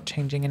that without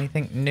changing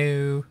anything?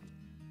 No.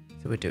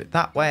 So we'll do it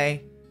that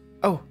way.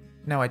 Oh,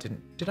 no, I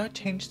didn't. Did I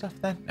change stuff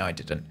then? No, I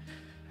didn't.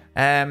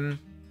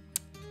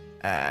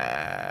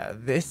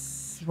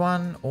 This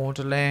one,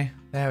 orderly.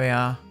 There we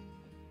are.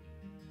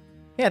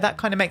 Yeah, that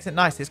kind of makes it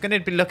nice. It's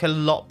going to look a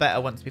lot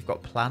better once we've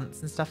got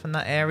plants and stuff in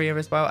that area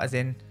as well. As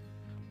in,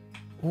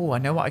 oh, I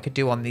know what I could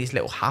do on these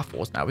little half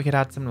walls now. We could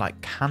add some like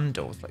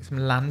candles, like some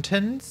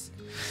lanterns.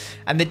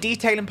 And the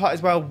detailing part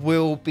as well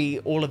will be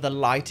all of the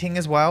lighting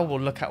as well. We'll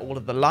look at all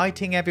of the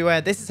lighting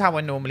everywhere. This is how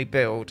I normally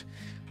build.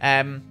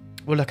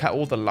 We'll look at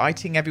all the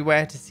lighting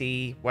everywhere to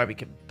see where we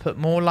can put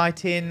more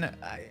light in.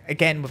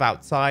 Again, with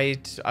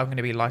outside, I'm going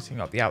to be lighting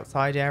up the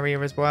outside area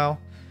as well.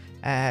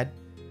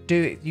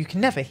 You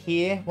can never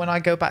hear when I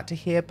go back to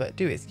here, but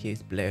do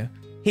excuse Blue.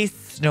 He's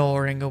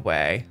snoring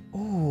away.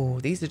 Oh,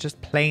 these are just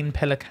plain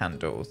pillar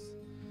candles.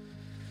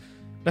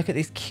 Look at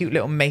these cute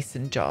little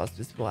mason jars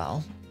as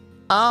well.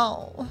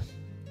 Oh,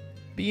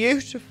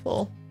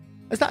 beautiful.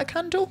 Is that a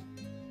candle?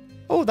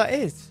 Oh, that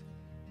is.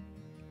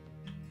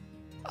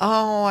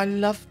 Oh, I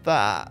love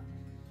that.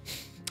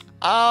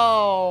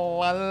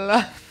 Oh, I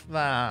love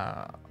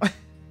that.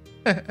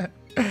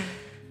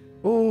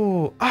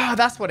 Oh,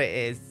 that's what it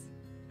is.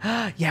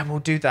 Yeah, we'll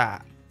do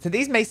that. So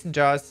these mason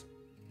jars,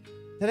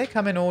 do they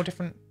come in all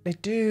different? They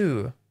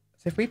do.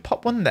 So if we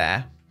pop one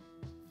there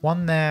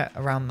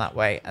around that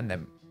way, and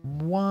then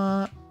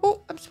one.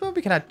 Oh, I'm sure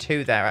we can add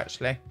two there,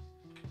 actually.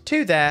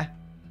 Two there.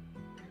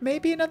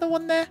 Maybe another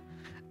one there.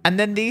 And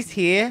then these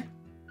here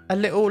are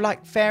little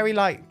like fairy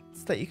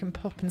lights that you can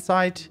pop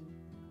inside.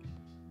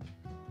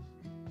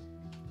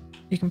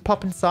 You can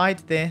pop inside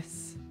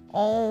this.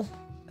 Oh,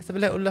 let's have a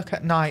little look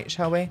at night,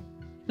 shall we?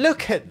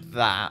 Look at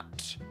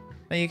that.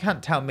 Now, you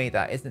can't tell me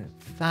that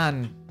isn't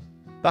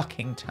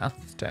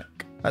fan-fucking-tastic.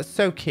 That's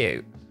so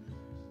cute.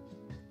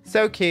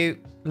 So cute.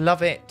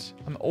 Love it.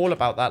 I'm all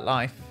about that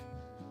life.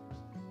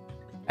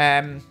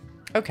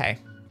 Okay.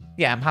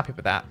 Yeah, I'm happy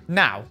with that.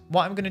 Now,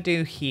 what I'm going to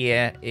do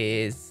here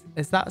is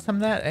that some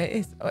there? It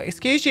is. Oh,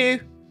 excuse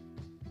you.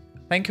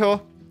 Thank you.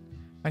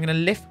 I'm going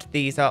to lift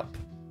these up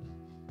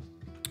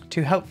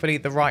to hopefully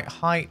the right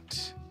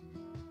height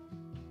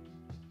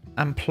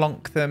and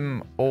plonk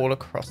them all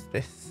across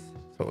this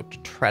sort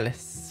of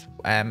trellis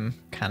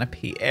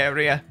canopy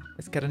area.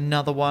 Let's get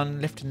another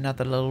one. Lift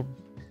another little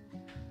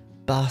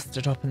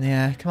bastard up in the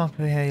air. Come up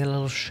here, you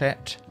little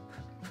shit.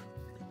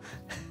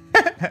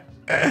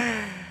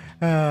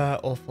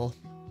 Awful.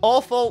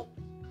 Awful.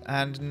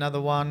 And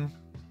another one.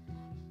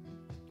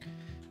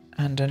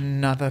 And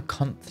another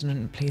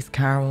consonant, please,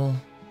 Carol.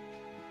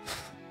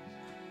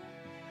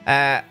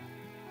 There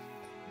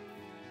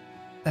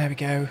we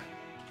go.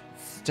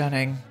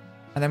 Stunning.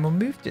 And then we'll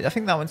move to... I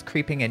think that one's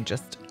creeping in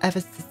just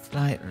ever so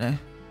slightly.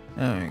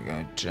 There we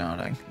go,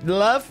 darling.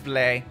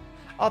 Lovely.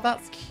 Oh,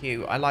 that's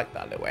cute. I like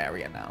that little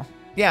area now.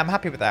 Yeah, I'm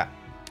happy with that.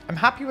 I'm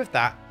happy with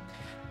that.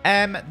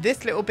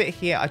 This little bit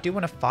here, I do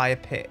want a fire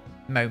pit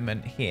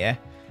moment here.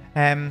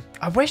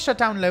 I wish I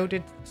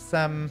downloaded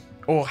some...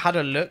 or had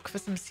a look for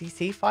some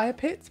CC fire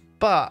pits,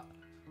 but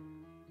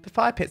the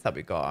fire pits that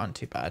we got aren't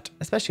too bad,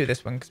 especially with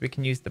this one because we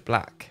can use the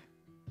black,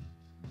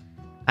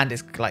 and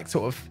it's like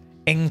sort of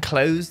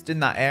enclosed in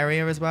that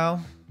area as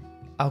well.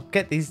 I'll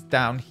get these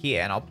down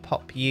here and I'll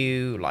pop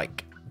you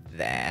like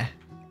there,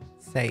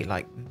 say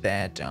like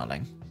there,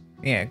 darling.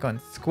 Yeah, go on,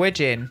 squidge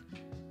in.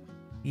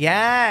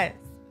 Yes.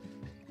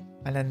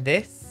 And then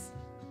this,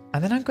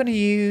 and then I'm going to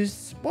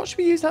use, what should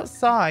we use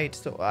outside,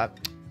 sort of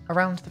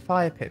around the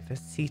fire pit for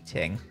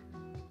seating?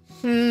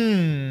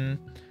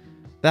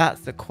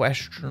 That's the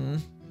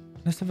question.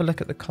 Let's have a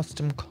look at the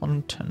custom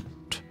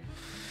content.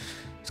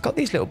 It's got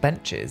these little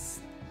benches,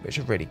 which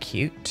are really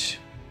cute.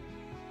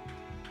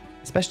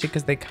 Especially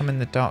because they come in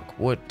the dark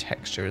wood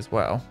texture as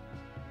well.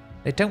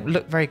 They don't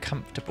look very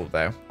comfortable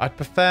though. I'd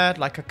prefer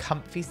like a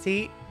comfy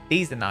seat.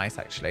 These are nice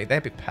actually.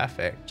 They'd be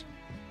perfect.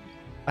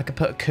 I could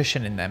put a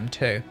cushion in them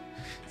too.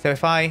 So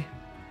if I...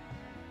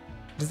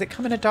 Does it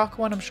come in a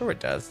darker one? I'm sure it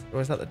does.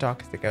 Or is that the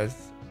darkest it goes?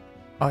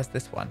 Oh, it's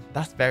this one.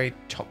 That's very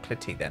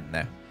chocolatey then,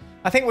 though.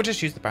 I think we'll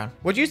just use the brown.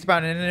 We'll use the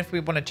brown, and then if we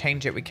want to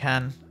change it, we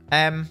can.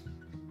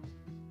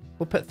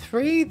 We'll put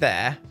 3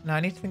 there. Now, I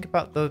need to think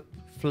about the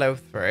flow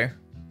through.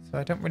 So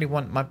I don't really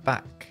want my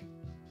back.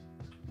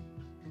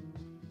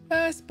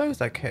 I suppose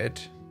I could.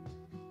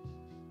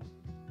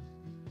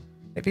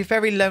 It'd be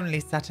very lonely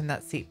sat in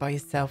that seat by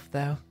yourself,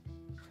 though.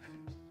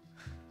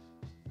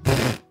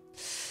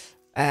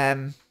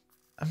 I'm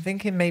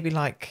thinking maybe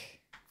like...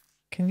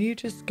 Can you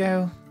just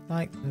go...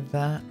 like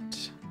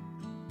that?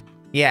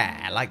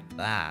 Yeah, like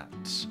that.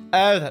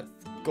 Oh, that's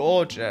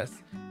gorgeous.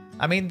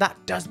 I mean, that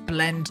does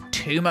blend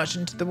too much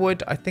into the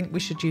wood. I think we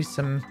should use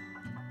some...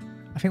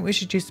 I think we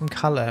should use some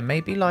colour.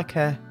 Maybe like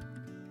a...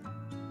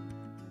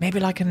 Maybe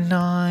like a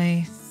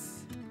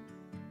nice...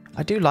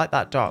 I do like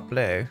that dark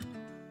blue.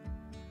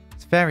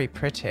 It's very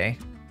pretty.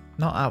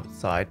 Not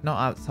outside. Not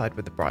outside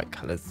with the bright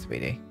colours,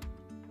 sweetie.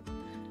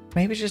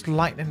 Maybe just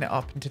lightening it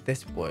up into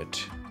this wood.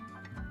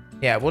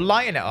 Yeah, we'll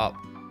lighten it up.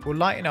 We'll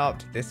lighten it up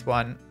to this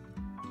one.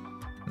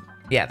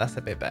 Yeah, that's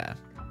a bit better.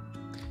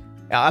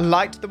 Yeah, I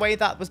liked the way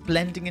that was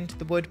blending into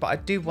the wood, but I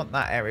do want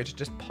that area to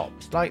just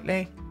pop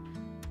slightly.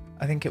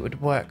 I think it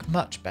would work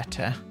much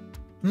better.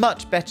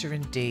 Much better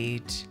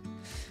indeed.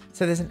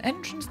 So there's an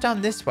entrance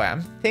down this way.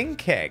 I'm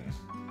thinking.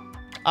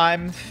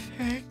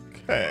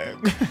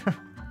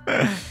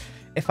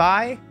 If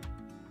I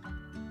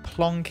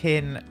plonk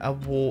in a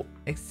wall...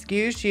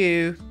 Excuse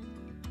you.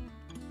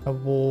 A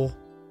wall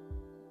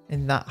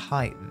in that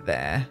height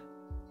there.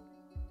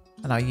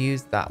 And I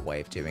use that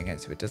way of doing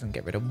it so it doesn't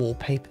get rid of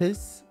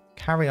wallpapers.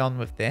 Carry on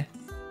with this.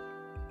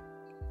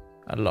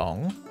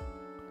 Along.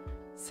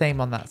 Same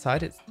on that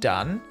side. It's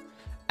done.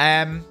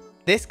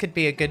 This could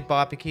be a good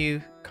barbecue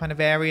kind of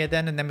area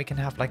then. And then we can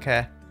have like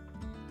a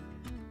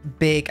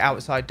big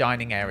outside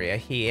dining area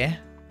here.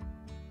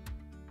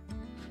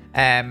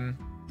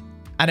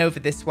 And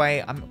over this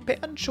way, I'm a bit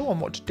unsure on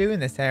what to do in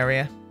this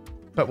area.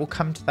 But we'll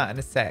come to that in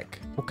a sec.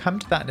 We'll come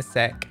to that in a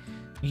sec.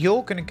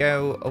 You're going to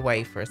go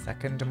away for a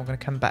second and we're going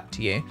to come back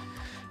to you.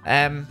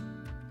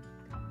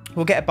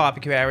 We'll get a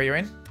barbecue area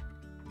in.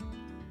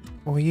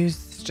 We'll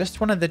use just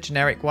one of the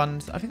generic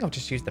ones. I think I'll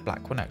just use the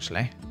black one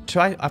actually.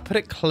 I'll put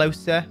it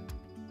closer.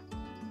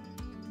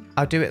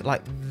 I'll do it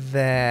like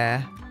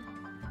there.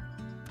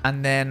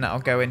 And then I'll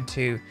go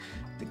into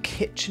the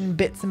kitchen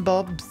bits and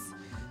bobs.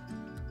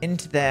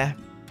 Into there.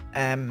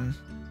 Don't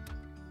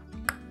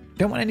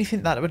want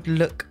anything that would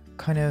look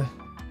kind of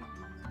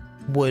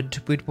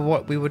wood.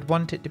 We would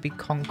want it to be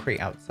concrete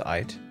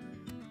outside.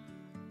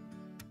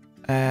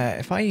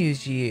 If I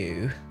use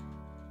you...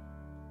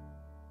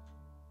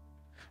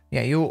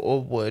 Yeah, you're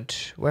all wood.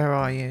 Where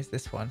are you? Is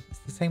this one? It's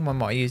the same one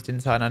what I used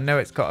inside. I know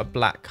it's got a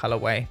black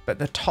colorway, but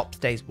the top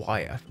stays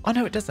white. Oh,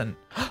 no, it doesn't.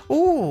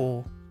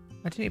 Oh,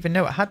 I didn't even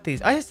know it had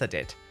these. Oh, yes, I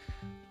did.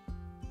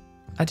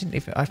 I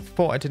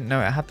thought I didn't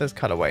know it had those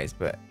colorways,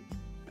 but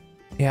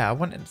yeah, I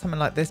wanted something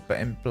like this, but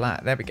in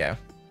black. There we go.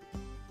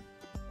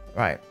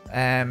 Right.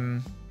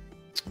 And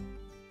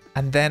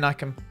then I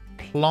can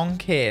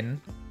plonk in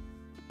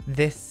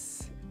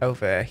this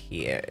over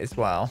here as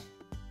well.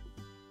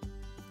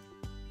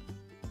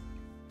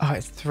 Oh,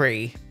 it's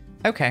 3.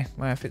 Okay,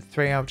 well, if it's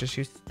 3, I'll just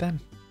use them.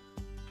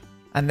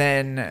 And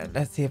then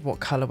let's see what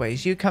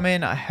colorways you come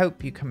in. I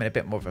hope you come in a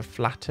bit more of a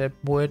flatter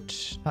wood.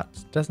 That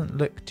doesn't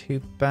look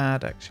too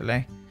bad,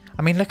 actually.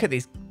 I mean, look at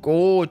these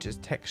gorgeous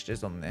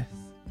textures on this.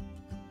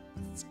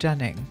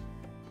 Stunning.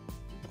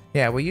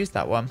 Yeah, we'll use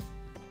that one.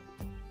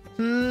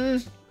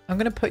 I'm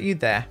going to put you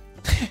there.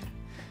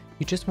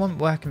 You just weren't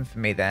working for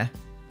me there.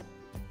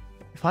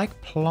 If I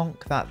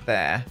plonk that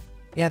there.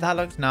 Yeah, that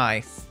looks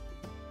nice.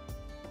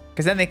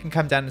 Because then they can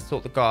come down and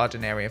sort the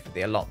garden area for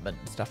the allotment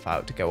and stuff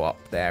out to go up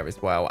there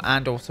as well.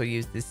 And also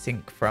use the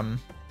sink from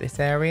this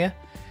area.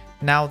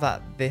 Now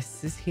that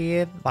this is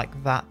here,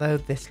 like that though,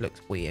 this looks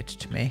weird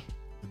to me.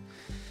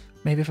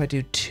 Maybe if I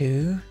do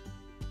 2.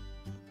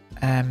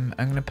 I'm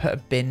going to put a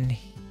bin.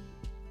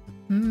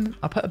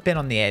 I'll put a bin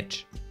on the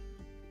edge.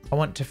 I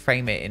want to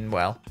frame it in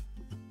well.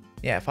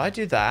 Yeah, if I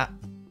do that.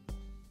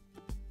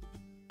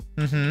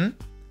 And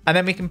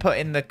then we can put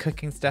in the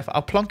cooking stuff.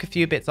 I'll plonk a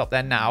few bits up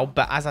there now.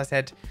 But as I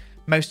said,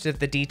 most of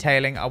the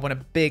detailing, I want a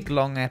big,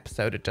 long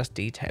episode of just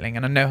detailing.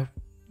 And I know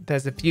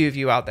there's a few of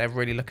you out there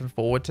really looking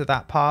forward to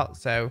that part.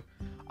 So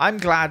I'm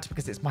glad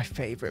because it's my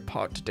favorite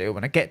part to do.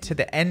 When I get to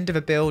the end of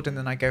a build and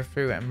then I go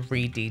through it and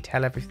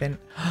re-detail everything.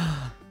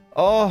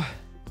 Oh,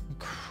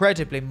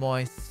 incredibly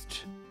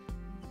moist.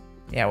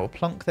 Yeah, we'll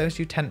plonk those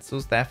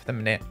utensils there for the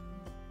minute.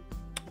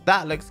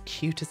 That looks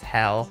cute as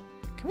hell.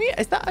 Can we,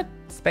 is that a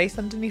space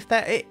underneath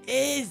there? It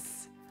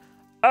is.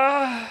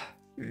 Ah,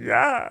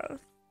 yes.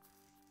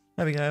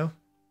 There we go.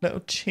 Little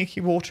cheeky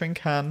watering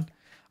can.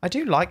 I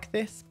do like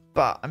this,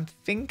 but I'm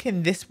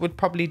thinking this would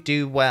probably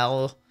do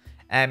well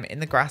in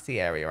the grassy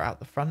area out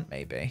the front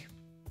maybe.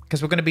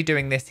 Because we're going to be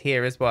doing this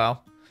here as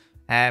well.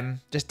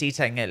 Just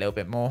detailing it a little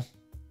bit more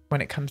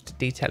when it comes to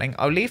detailing.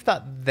 I'll leave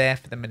that there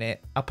for the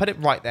minute. I'll put it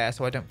right there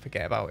so I don't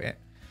forget about it.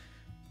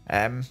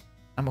 And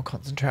we'll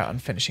concentrate on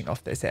finishing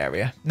off this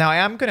area. Now I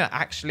am going to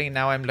actually,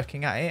 now I'm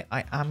looking at it,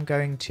 I am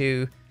going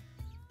to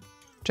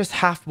just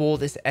half wall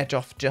this edge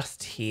off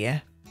just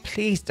here.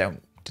 Please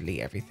don't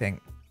delete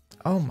everything.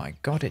 Oh my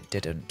God, it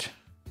didn't.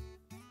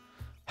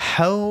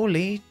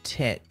 Holy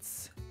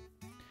tits.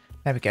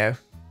 There we go.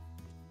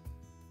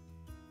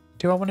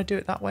 Do I want to do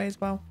it that way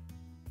as well?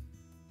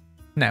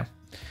 No.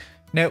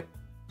 Nope.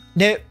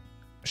 Nope.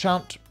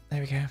 Shan't. There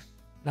we go.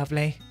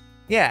 Lovely.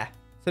 Yeah.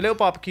 So a little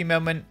barbecue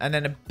moment and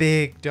then a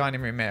big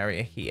dining room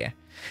area here.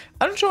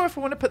 I'm not sure if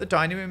I want to put the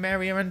dining room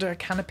area under a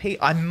canopy.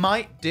 I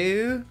might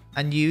do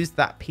and use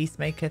that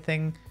peacemaker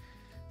thing.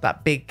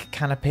 That big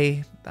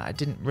canopy that I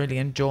didn't really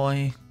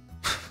enjoy.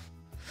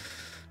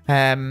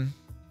 Let's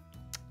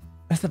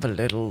have a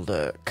little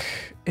look.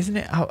 Isn't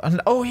it out?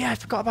 Oh yeah, I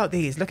forgot about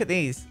these. Look at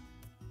these.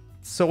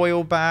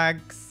 Soil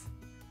bags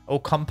or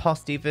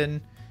compost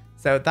even.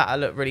 So that'll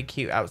look really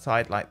cute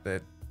outside like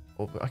the...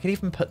 Or I could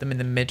even put them in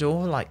the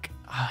middle like...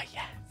 Oh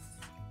yes.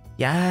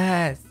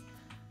 Yes.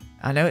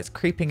 I know it's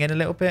creeping in a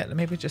little bit.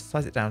 Maybe just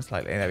size it down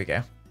slightly. There we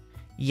go.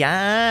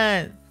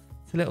 Yes.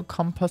 It's a little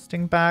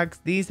composting bags.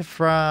 These are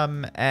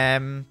from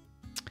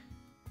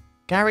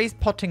Gary's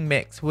potting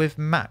mix with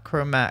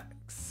Macromax.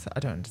 I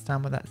don't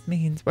understand what that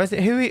means. Where's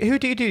it? Who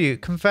do you do?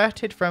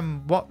 Converted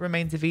from What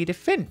Remains of Edith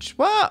Finch.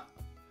 What?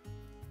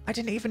 I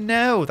didn't even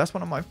know. That's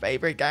one of my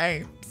favorite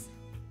games.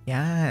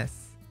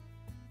 Yes.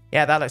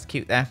 Yeah, that looks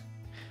cute there.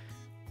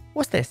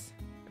 What's this?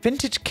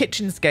 Vintage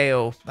kitchen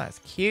scale. That's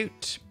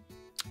cute.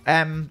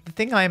 The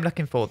thing I am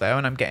looking for though,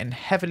 and I'm getting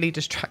heavily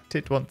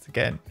distracted once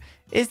again,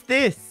 is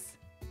this.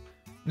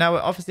 Now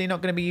we're obviously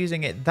not going to be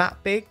using it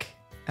that big,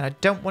 and I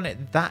don't want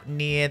it that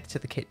near to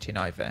the kitchen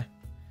either.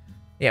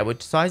 Yeah, we'll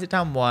size it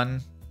down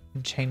 1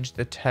 and change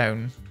the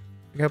tone.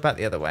 Go back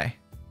the other way.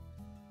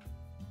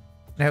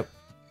 Nope.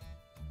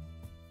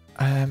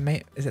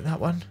 Mate, is it that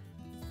one?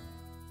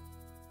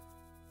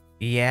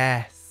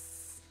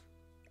 Yes.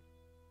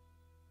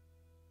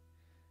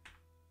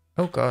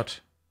 Oh God.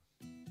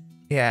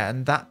 Yeah,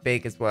 and that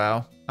big as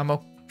well. And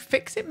we'll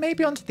fix it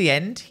maybe onto the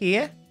end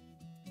here.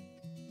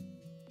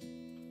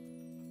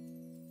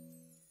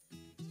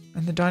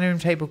 And the dining room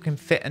table can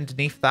fit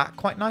underneath that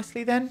quite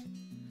nicely then.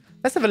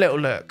 Let's have a little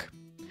look.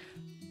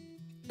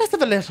 Let's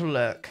have a little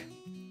look.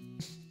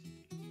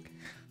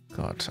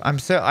 God,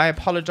 I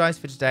apologize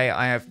for today.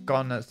 I've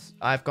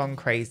gone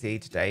crazy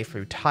today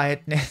through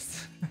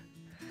tiredness.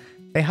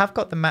 They have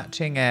got the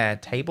matching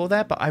table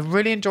there, but I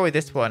really enjoy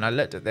this one. I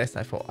looked at this,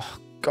 I thought, oh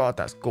God,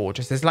 that's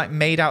gorgeous. It's like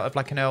made out of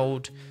like an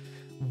old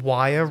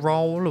wire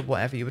roll or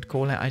whatever you would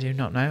call it. I do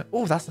not know.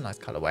 Oh, that's a nice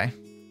colorway.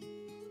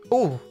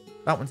 Oh,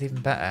 that one's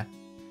even better.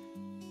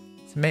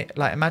 So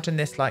like imagine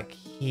this like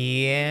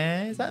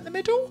here. Is that in the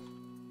middle?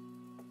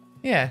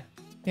 Yeah.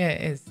 Yeah,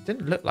 it is.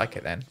 Didn't look like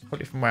it then.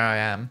 Probably from where I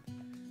am.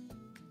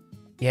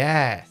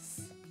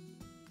 Yes.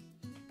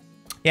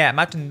 Yeah,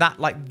 imagine that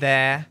like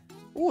there.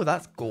 Oh,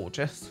 that's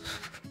gorgeous.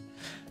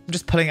 I'm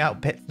just pulling out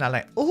bits now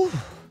like, oh,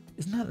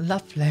 isn't that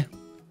lovely?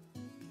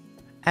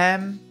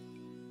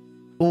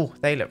 Oh,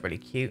 they look really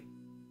cute.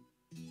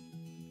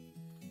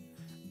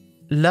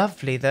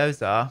 Lovely,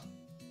 those are.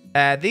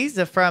 These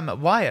are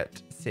from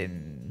Wyatt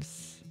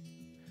Sims.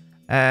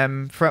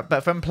 From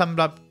Plum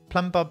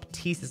Bob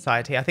Tea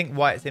Society, I think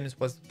Wyatt Sims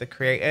was the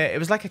creator. It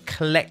was like a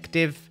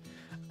collective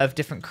of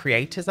different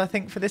creators, I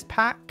think, for this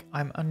pack.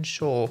 I'm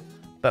unsure,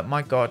 but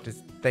my God,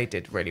 they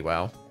did really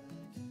well.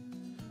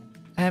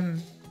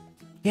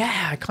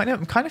 Yeah,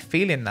 I'm kind of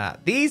feeling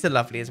that. These are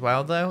lovely as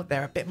well, though.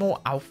 They're a bit more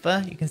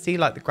alpha. You can see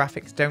like the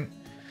graphics don't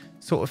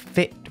sort of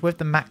fit with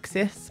the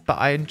Maxis, but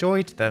I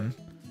enjoyed them.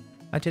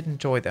 I did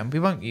enjoy them. We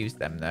won't use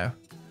them though.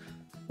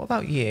 What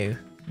about you?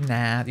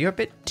 Nah, you're a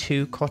bit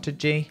too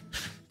cottagey.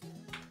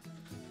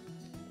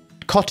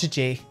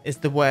 Cottagey is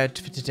the word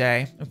for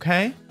today,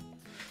 okay?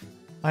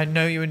 I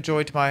know you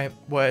enjoyed my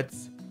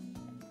words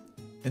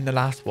in the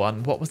last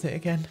one. What was it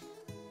again?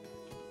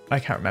 I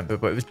can't remember,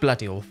 but it was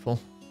bloody awful.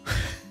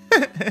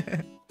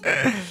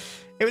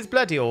 It was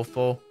bloody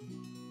awful.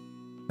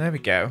 There we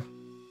go.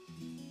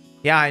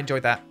 Yeah, I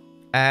enjoyed that.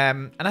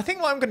 And I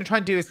think what I'm going to try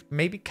and do is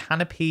maybe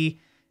canopy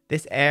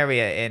this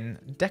area in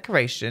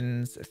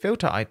decorations,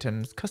 filter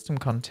items, custom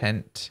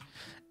content.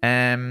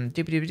 What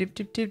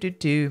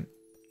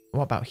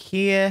about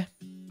here?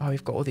 Oh,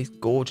 we've got all these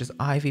gorgeous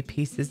ivy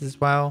pieces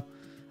as well.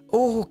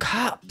 Oh,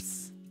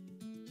 cups.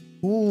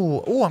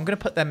 Oh, I'm going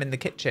to put them in the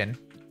kitchen.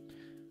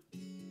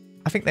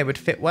 I think they would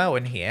fit well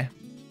in here.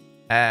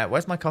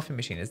 Where's my coffee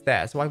machine? Is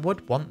there. So I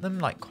would want them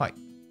like quite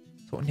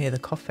sort of near the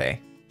coffee.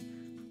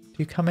 Do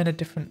you come in a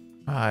different...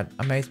 I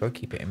may as well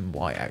keep it in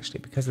white actually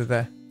because of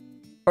the...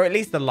 Or at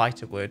least the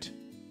lighter wood.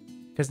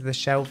 Because of the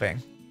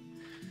shelving.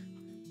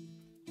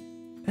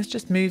 Let's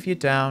just move you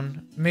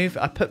down. Move.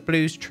 I put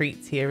Blue's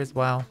treats here as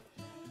well.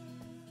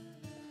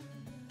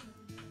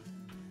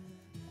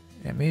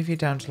 Yeah, move you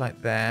down to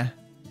like there.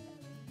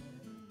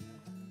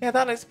 Yeah,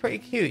 that looks pretty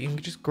cute. You can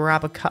just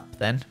grab a cup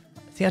then.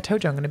 See, I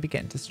told you I'm going to be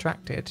getting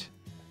distracted.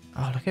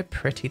 Oh, look how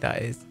pretty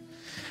that is.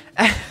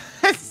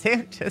 So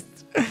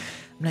I'm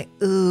like,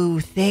 ooh,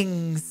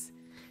 things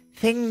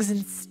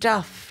and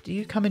stuff. Do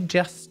you come in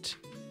just...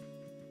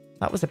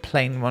 That was a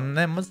plain one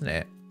then, wasn't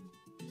it?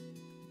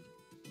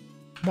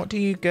 What do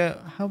you go...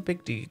 How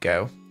big do you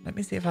go? Let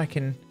me see if I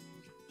can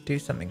do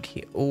something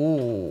here.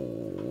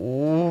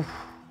 Oh.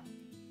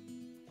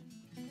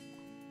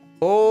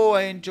 Oh,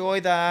 I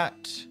enjoy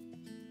that.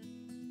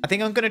 I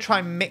think I'm going to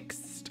try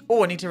mixed...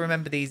 Oh, I need to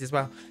remember these as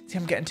well. See,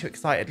 I'm getting too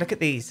excited. Look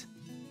at these.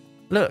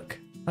 Look.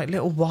 Like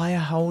little wire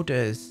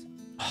holders.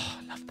 Oh,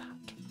 I love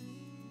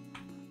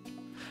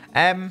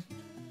that.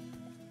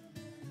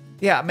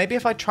 Yeah, maybe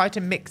if I try to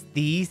mix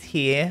these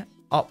here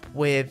up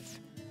with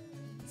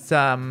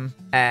some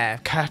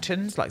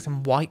curtains, like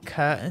some white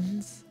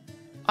curtains.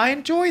 I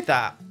enjoy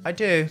that. I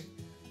do.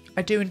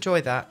 I do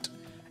enjoy that.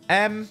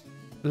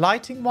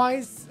 Lighting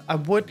wise, I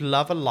would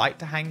love a light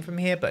to hang from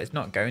here, but it's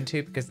not going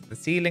to because of the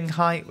ceiling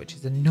height, which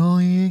is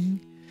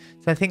annoying.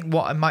 So I think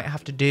what I might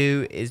have to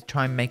do is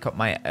try and make up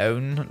my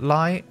own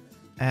light.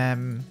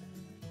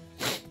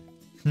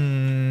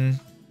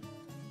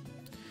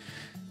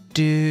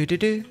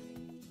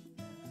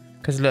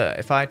 Because look,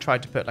 if I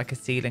tried to put like a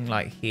ceiling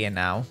light here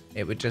now,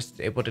 it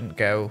wouldn't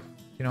go,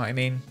 you know what I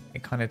mean?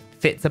 It kind of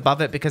fits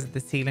above it because of the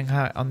ceiling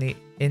height on the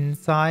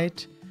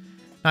inside.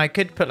 Now I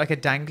could put like a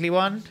dangly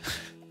one,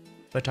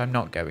 but I'm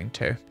not going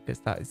to because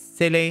that is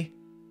silly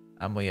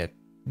and we are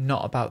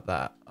not about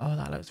that. Oh,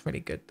 that looks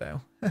really good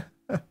though.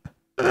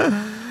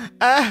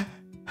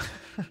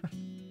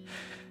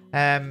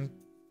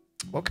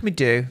 What can we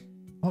do?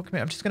 I'm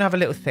just gonna have a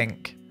little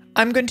think.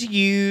 I'm going to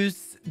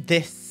use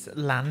this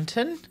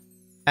lantern.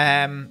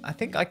 I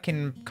think I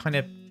can kind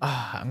of...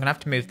 I'm going to have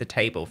to move the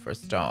table for a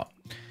start.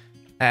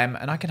 And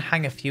I can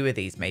hang a few of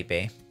these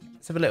maybe.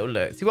 Let's have a little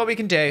look. See what we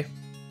can do.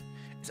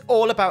 It's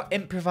all about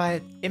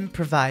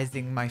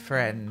improvising, my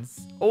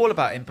friends. All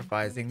about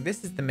improvising.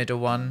 This is the middle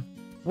one.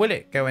 Will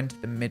it go into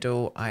the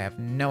middle? I have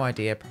no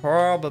idea.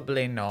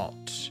 Probably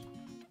not.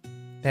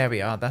 There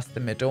we are. That's the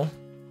middle.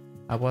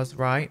 I was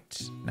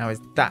right. Now, is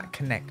that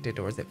connected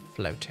or is it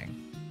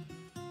floating?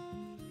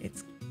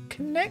 It's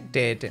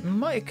connected. It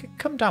could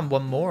come down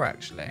one more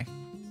actually.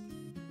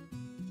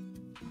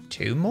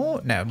 Two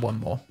more? No, one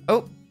more.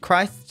 Oh,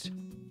 Christ.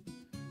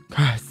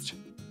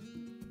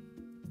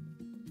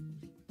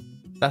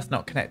 That's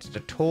not connected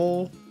at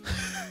all.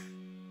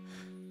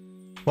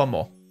 One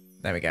more.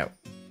 There we go.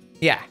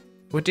 Yeah,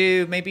 we'll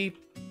do maybe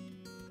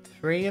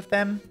 3 of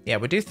them. Yeah,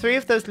 we'll do 3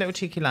 of those little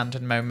cheeky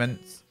lantern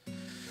moments.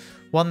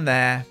 One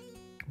there.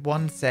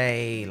 One,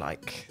 say,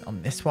 like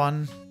on this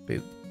one.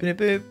 Boop, boop,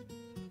 boop.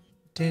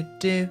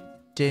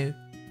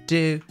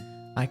 Do.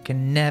 I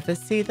can never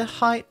see the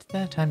height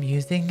that I'm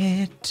using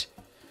it.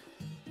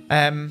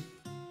 One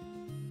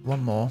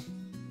more.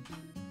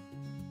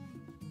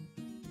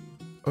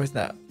 Or is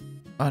that...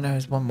 Oh no,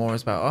 there's one more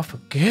as well. Oh, for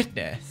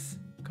goodness.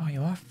 God,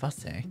 you are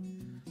fussy.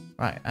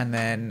 Right, and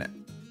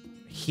then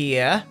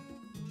here.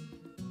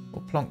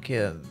 We'll plonk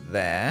you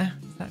there.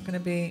 Is that going to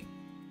be...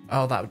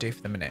 Oh, that will do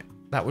for the minute.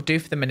 That will do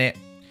for the minute.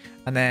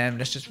 And then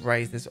let's just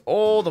raise this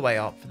all the way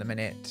up for the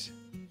minute.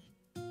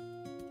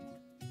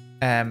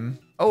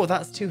 Oh,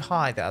 that's too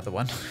high, the other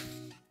one.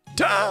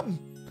 Damn!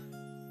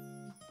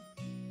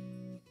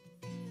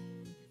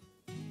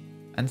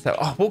 And so,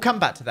 oh, we'll come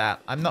back to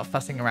that. I'm not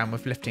fussing around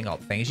with lifting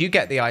up things. You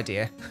get the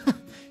idea.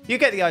 You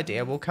get the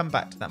idea. We'll come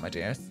back to that, my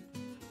dears.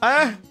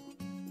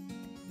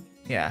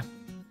 Yeah.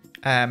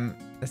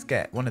 Let's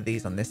get one of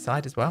these on this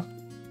side as well.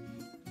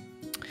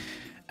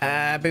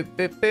 Boop,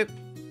 boop, boop.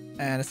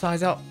 And a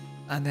size up.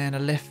 And then a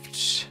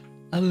lift.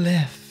 A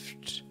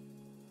lift.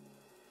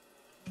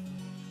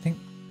 I think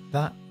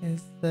that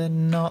is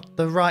not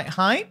the right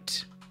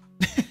height.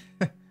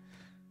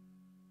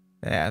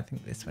 Yeah, I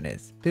think this one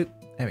is. Boop.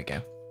 There we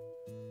go.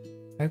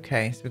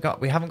 Okay, so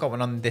we haven't got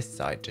one on this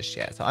side just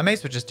yet. So I may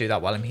as well just do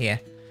that while I'm here.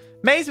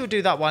 May as well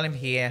do that while I'm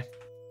here.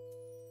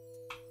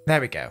 There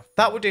we go.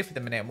 That will do for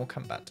the minute, and we'll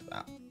come back to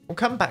that. We'll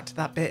come back to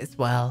that bit as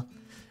well.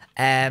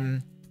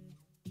 And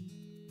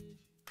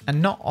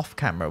not off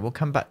camera. We'll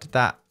come back to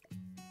that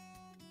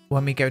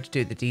when we go to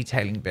do the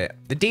detailing bit.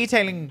 The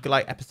detailing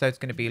episode's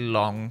going to be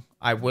long.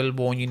 I will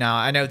warn you now.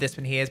 I know this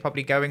one here is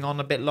probably going on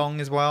a bit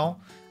long as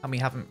well, and we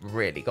haven't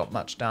really got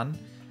much done.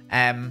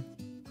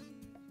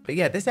 But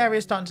yeah, this area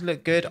is starting to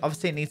look good.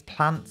 Obviously, it needs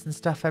plants and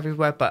stuff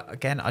everywhere. But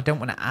again, I don't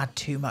want to add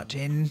too much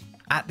in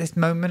at this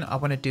moment. I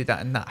want to do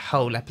that in that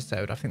whole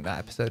episode. I think that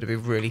episode will be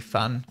really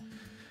fun.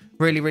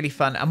 Really, really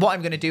fun. And what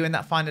I'm going to do in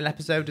that final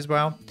episode as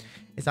well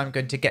is I'm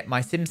going to get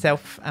my sim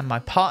self and my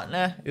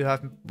partner, who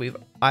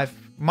I've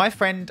my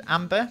friend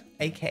Amber,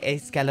 aka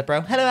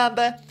Skelebro. Hello,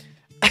 Amber.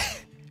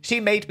 She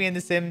made me in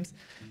The Sims.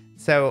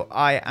 So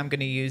I am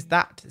going to use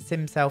that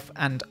sim self,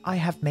 and I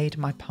have made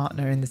my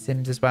partner in The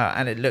Sims as well.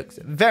 And it looks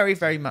very,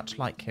 very much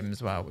like him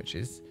as well, which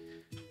is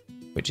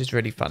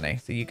really funny.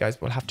 So you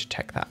guys will have to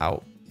check that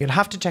out. You'll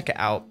have to check it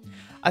out.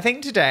 I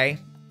think today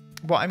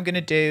what I'm going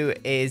to do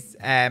is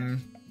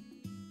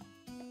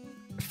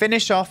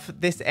finish off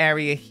this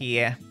area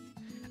here.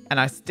 And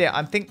I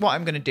think what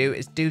I'm going to do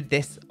is do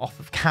this off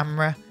of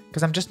camera,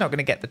 because I'm just not going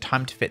to get the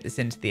time to fit this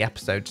into the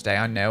episode today.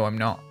 I know I'm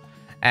not.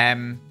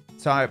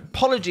 So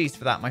apologies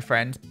for that, my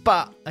friends.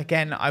 But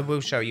again, I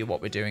will show you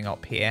what we're doing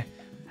up here.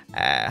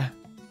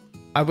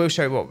 I will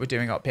show you what we're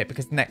doing up here,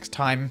 because next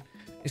time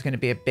is going to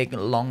be a big,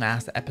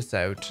 long-ass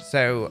episode.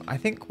 So I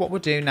think what we'll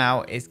do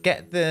now is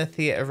get the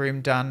theatre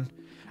room done.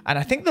 And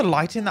I think the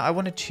lighting that I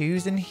want to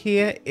choose in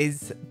here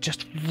is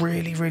just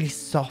really, really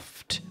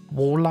soft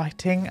wall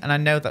lighting. And I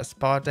know that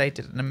Spa Day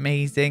did an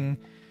amazing...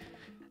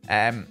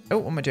 oh,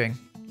 what am I doing?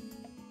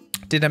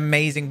 Did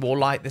amazing wall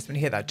light. This one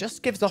here that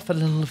just gives off a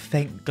little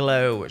faint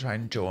glow, which I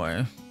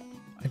enjoy.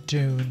 I do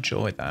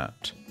enjoy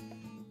that.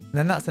 And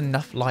then that's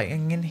enough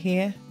lighting in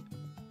here.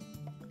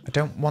 I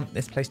don't want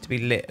this place to be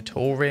lit at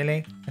all,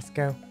 really. Let's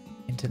go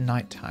into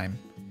nighttime.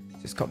 So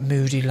it's got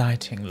moody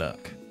lighting,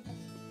 look.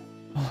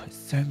 Oh, it's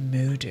so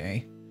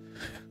moody.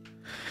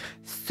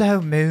 So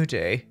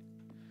moody.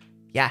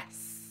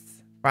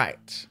 Yes.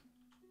 Right.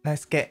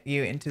 Let's get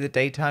you into the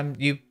daytime.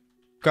 You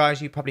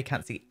guys, you probably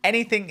can't see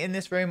anything in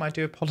this room. I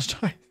do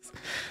apologize.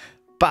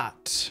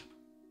 But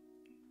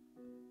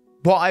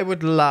what I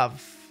would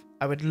love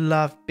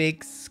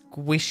big,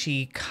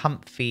 squishy,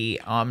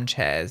 comfy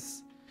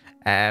armchairs.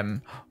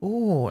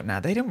 Oh, now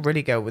they don't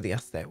really go with the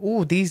us there.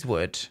 Oh, these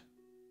would.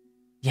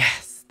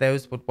 Yes,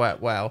 those would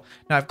work well.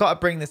 Now I've got to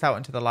bring this out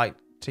into the light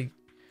to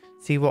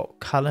see what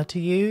color to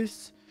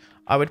use.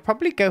 I would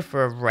probably go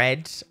for a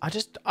red.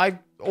 I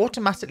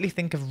automatically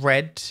think of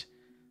red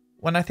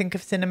when I think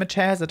of cinema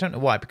chairs. I don't know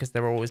why, because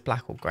they're always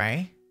black or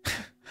grey.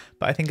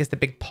 But I think it's the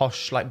big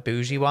posh, like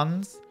bougie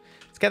ones.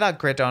 Let's get that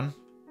grid on.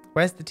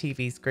 Where's the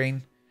TV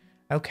screen?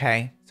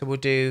 Okay, so we'll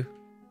do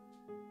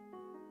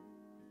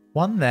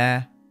one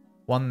there,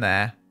 one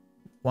there,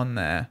 one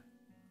there,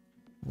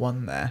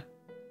 one there.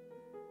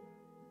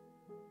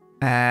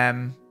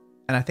 And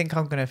I think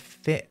I'm going to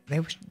fit...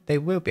 They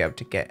will be able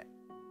to get...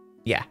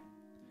 Yeah.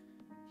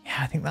 Yeah,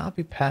 I think that'll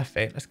be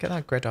perfect. Let's get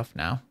that grid off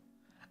now.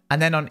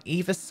 And then on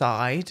either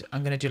side,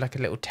 I'm going to do like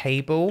a little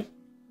table.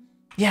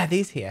 Yeah,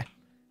 these here.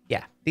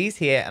 Yeah, these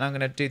here. And I'm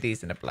going to do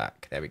these in a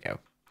black. There we go.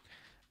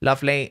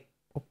 Lovely.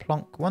 We'll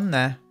plonk one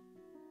there.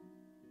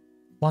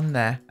 One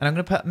there. And I'm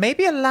going to put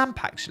maybe a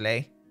lamp,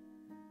 actually.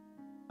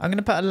 I'm going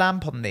to put a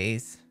lamp on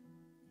these.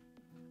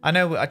 I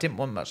know I didn't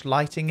want much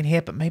lighting in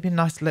here, but maybe a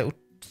nice little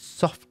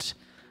soft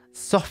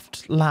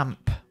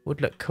lamp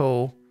would look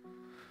cool.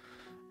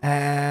 What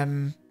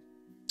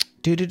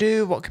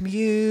can we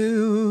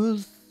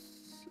use?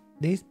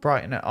 These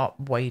brighten it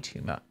up way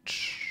too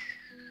much.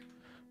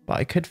 But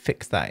I could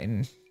fix that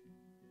in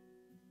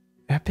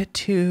a bit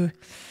too...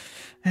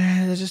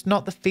 there's just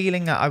not the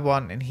feeling that I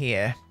want in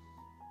here.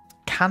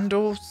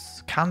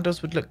 Candles.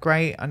 Candles would look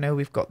great. I know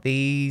we've got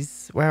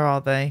these. Where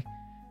are they?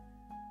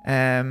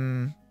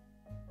 Yeah,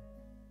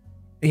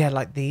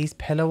 like these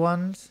pillar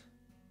ones.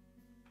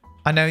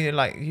 I know you're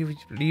like,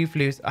 you've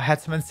lose. I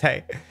had someone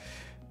say,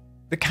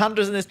 the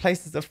candles in this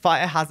place is a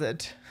fire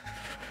hazard.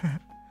 I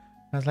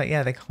was like,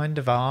 yeah, they kind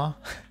of are.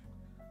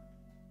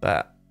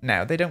 But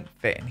no, they don't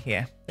fit in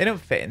here. They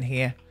don't fit in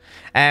here.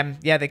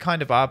 Yeah, they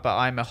kind of are, but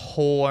I'm a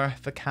whore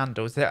for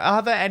candles.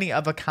 Are there any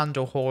other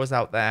candle whores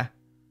out there?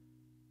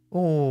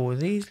 Oh,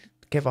 these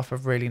give off a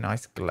really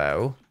nice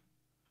glow.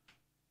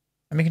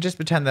 And we can just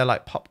pretend they're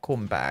like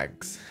popcorn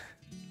bags.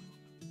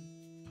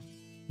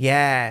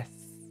 Yes.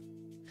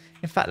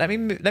 In fact, let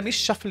me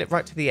shuffle it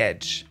right to the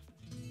edge,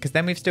 because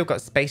then we've still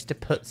got space to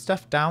put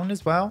stuff down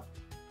as well.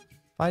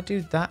 If I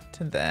do that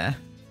to there,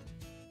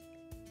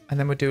 and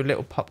then we'll do a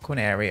little popcorn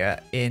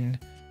area in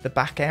the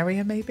back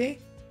area, maybe.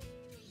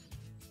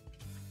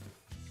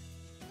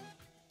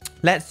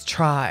 Let's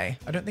try.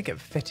 I don't think it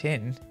would fit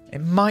in.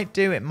 It might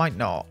do, it might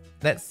not.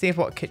 Let's see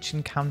what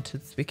kitchen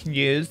counters we can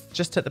use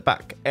just at the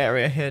back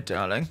area here,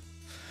 darling.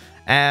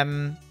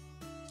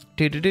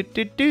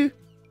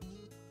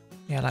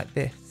 Yeah, like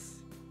this.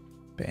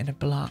 But in a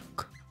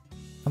block.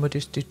 And we'll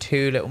just do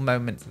 2 little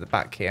moments at the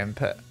back here and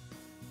put...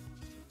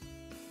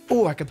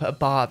 Oh, I can put a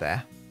bar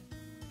there.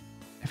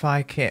 If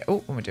I can... Oh,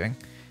 what am I doing?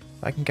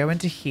 If I can go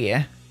into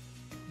here,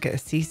 get a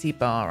CC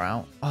bar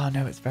out. Oh,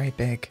 no, it's very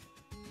big.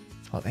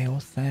 That's what they all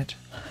said.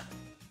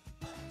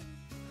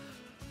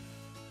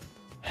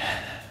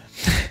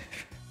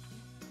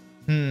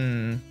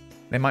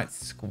 They might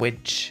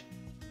squidge.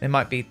 They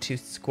might be too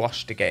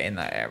squashed to get in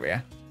that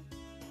area.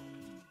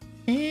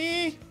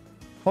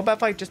 What about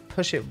if I just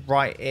push it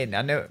right in?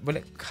 I know, will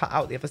it cut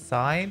out the other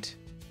side?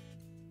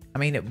 I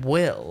mean, it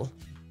will,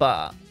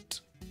 but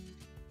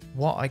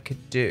what I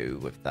could do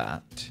with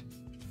that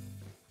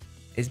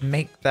is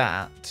make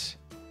that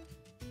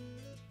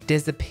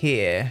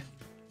disappear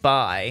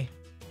by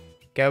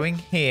going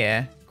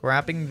here,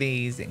 grabbing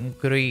these in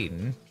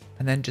green,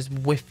 and then just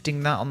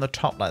wafting that on the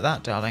top like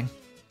that, darling.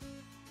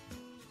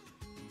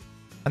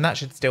 And that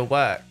should still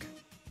work.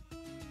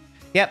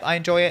 Yep, I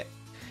enjoy it.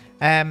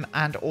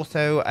 And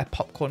also a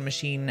popcorn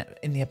machine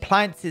in the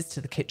appliances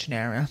to the kitchen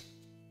area.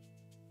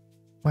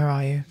 Where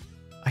are you?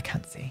 I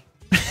can't see.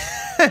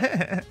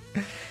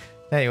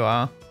 There you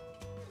are.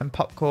 And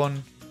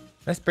popcorn.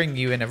 Let's bring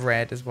you in a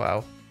red as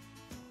well.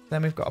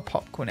 Then we've got a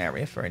popcorn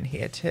area for in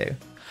here too.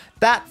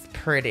 That's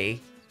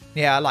pretty.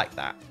 Yeah, I like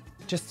that.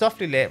 Just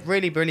softly lit.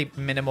 Really, really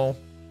minimal.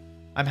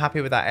 I'm happy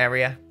with that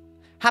area.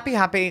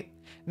 Happy.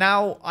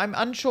 Now, I'm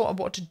unsure of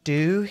what to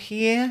do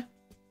here.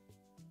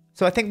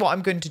 So I think what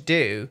I'm going to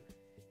do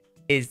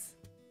is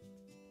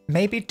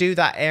maybe do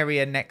that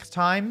area next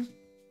time.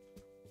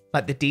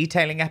 Like the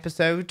detailing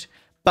episode.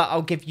 But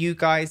I'll give you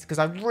guys, because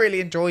I really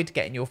enjoyed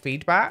getting your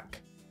feedback.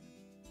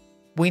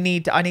 I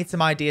need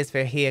some ideas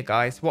for here,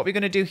 guys. What are we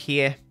going to do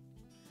here?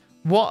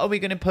 What are we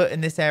going to put in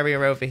this area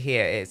over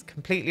here? It's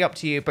completely up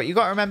to you. But you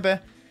got to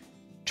remember,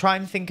 try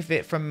and think of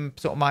it from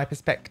sort of my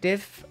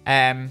perspective.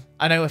 I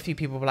know a few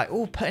people were like,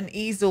 oh, put an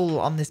easel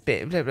on this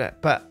bit, blah, blah.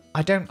 But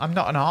I'm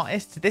not an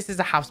artist. This is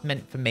a house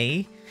meant for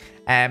me.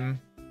 So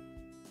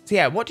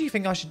yeah, what do you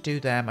think I should do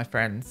there, my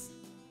friends?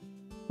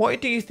 What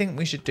do you think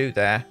we should do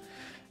there?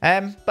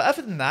 But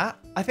other than that,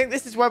 I think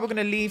this is where we're going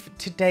to leave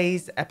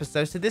today's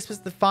episode. So this was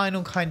the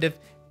final kind of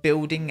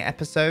building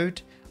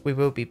episode. We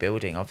will be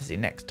building obviously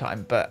next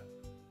time, but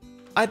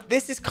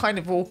this is kind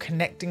of all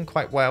connecting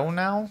quite well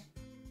now.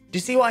 Do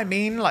you see what I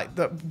mean? Like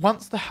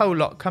once the whole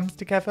lot comes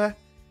together,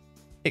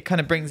 it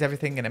kind of brings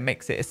everything and it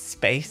makes it a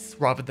space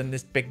rather than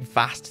this big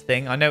vast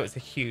thing. I know it's a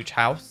huge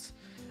house.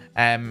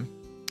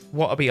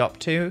 What are we up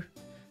to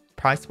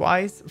price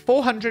wise?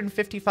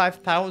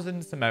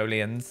 455,000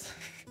 simoleons.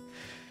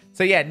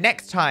 So yeah,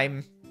 next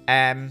time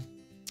is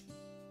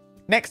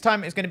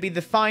going to be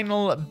the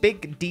final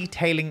big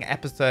detailing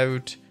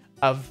episode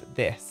of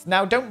this.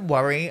 Now, don't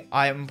worry.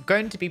 I'm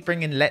going to be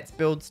bringing Let's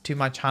Builds to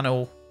my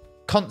channel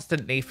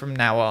constantly from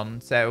now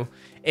on. So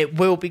it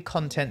will be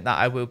content that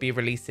I will be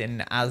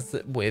releasing as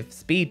with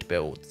speed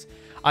builds.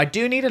 I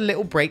do need a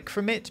little break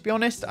from it, to be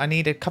honest. I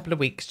need a couple of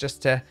weeks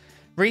just to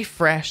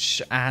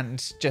refresh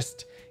and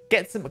just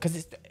get some,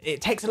 because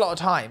it takes a lot of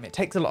time. It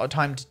takes a lot of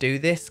time to do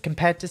this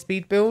compared to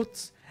speed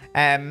builds.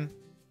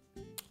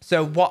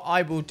 So what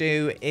I will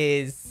do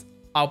is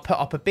I'll put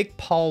up a big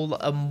poll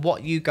on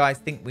what you guys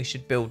think we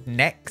should build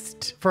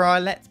next for our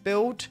Let's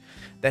Build.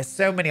 There's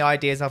so many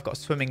ideas I've got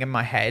swimming in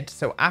my head.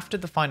 So after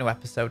the final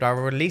episode, I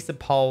will release a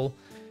poll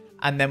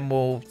and then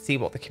we'll see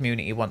what the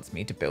community wants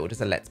me to build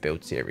as a Let's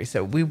Build series.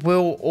 So we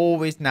will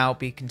always now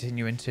be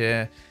continuing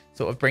to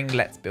sort of bring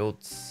Let's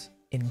Builds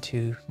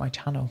into my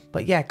channel.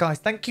 But yeah, guys,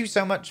 thank you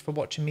so much for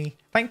watching me.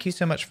 Thank you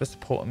so much for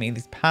supporting me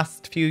these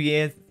past few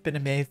years. It's been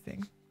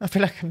amazing. I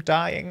feel like I'm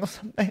dying or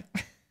something.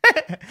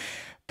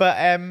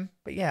 But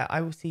yeah,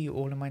 I will see you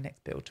all in my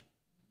next build.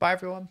 Bye,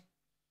 everyone.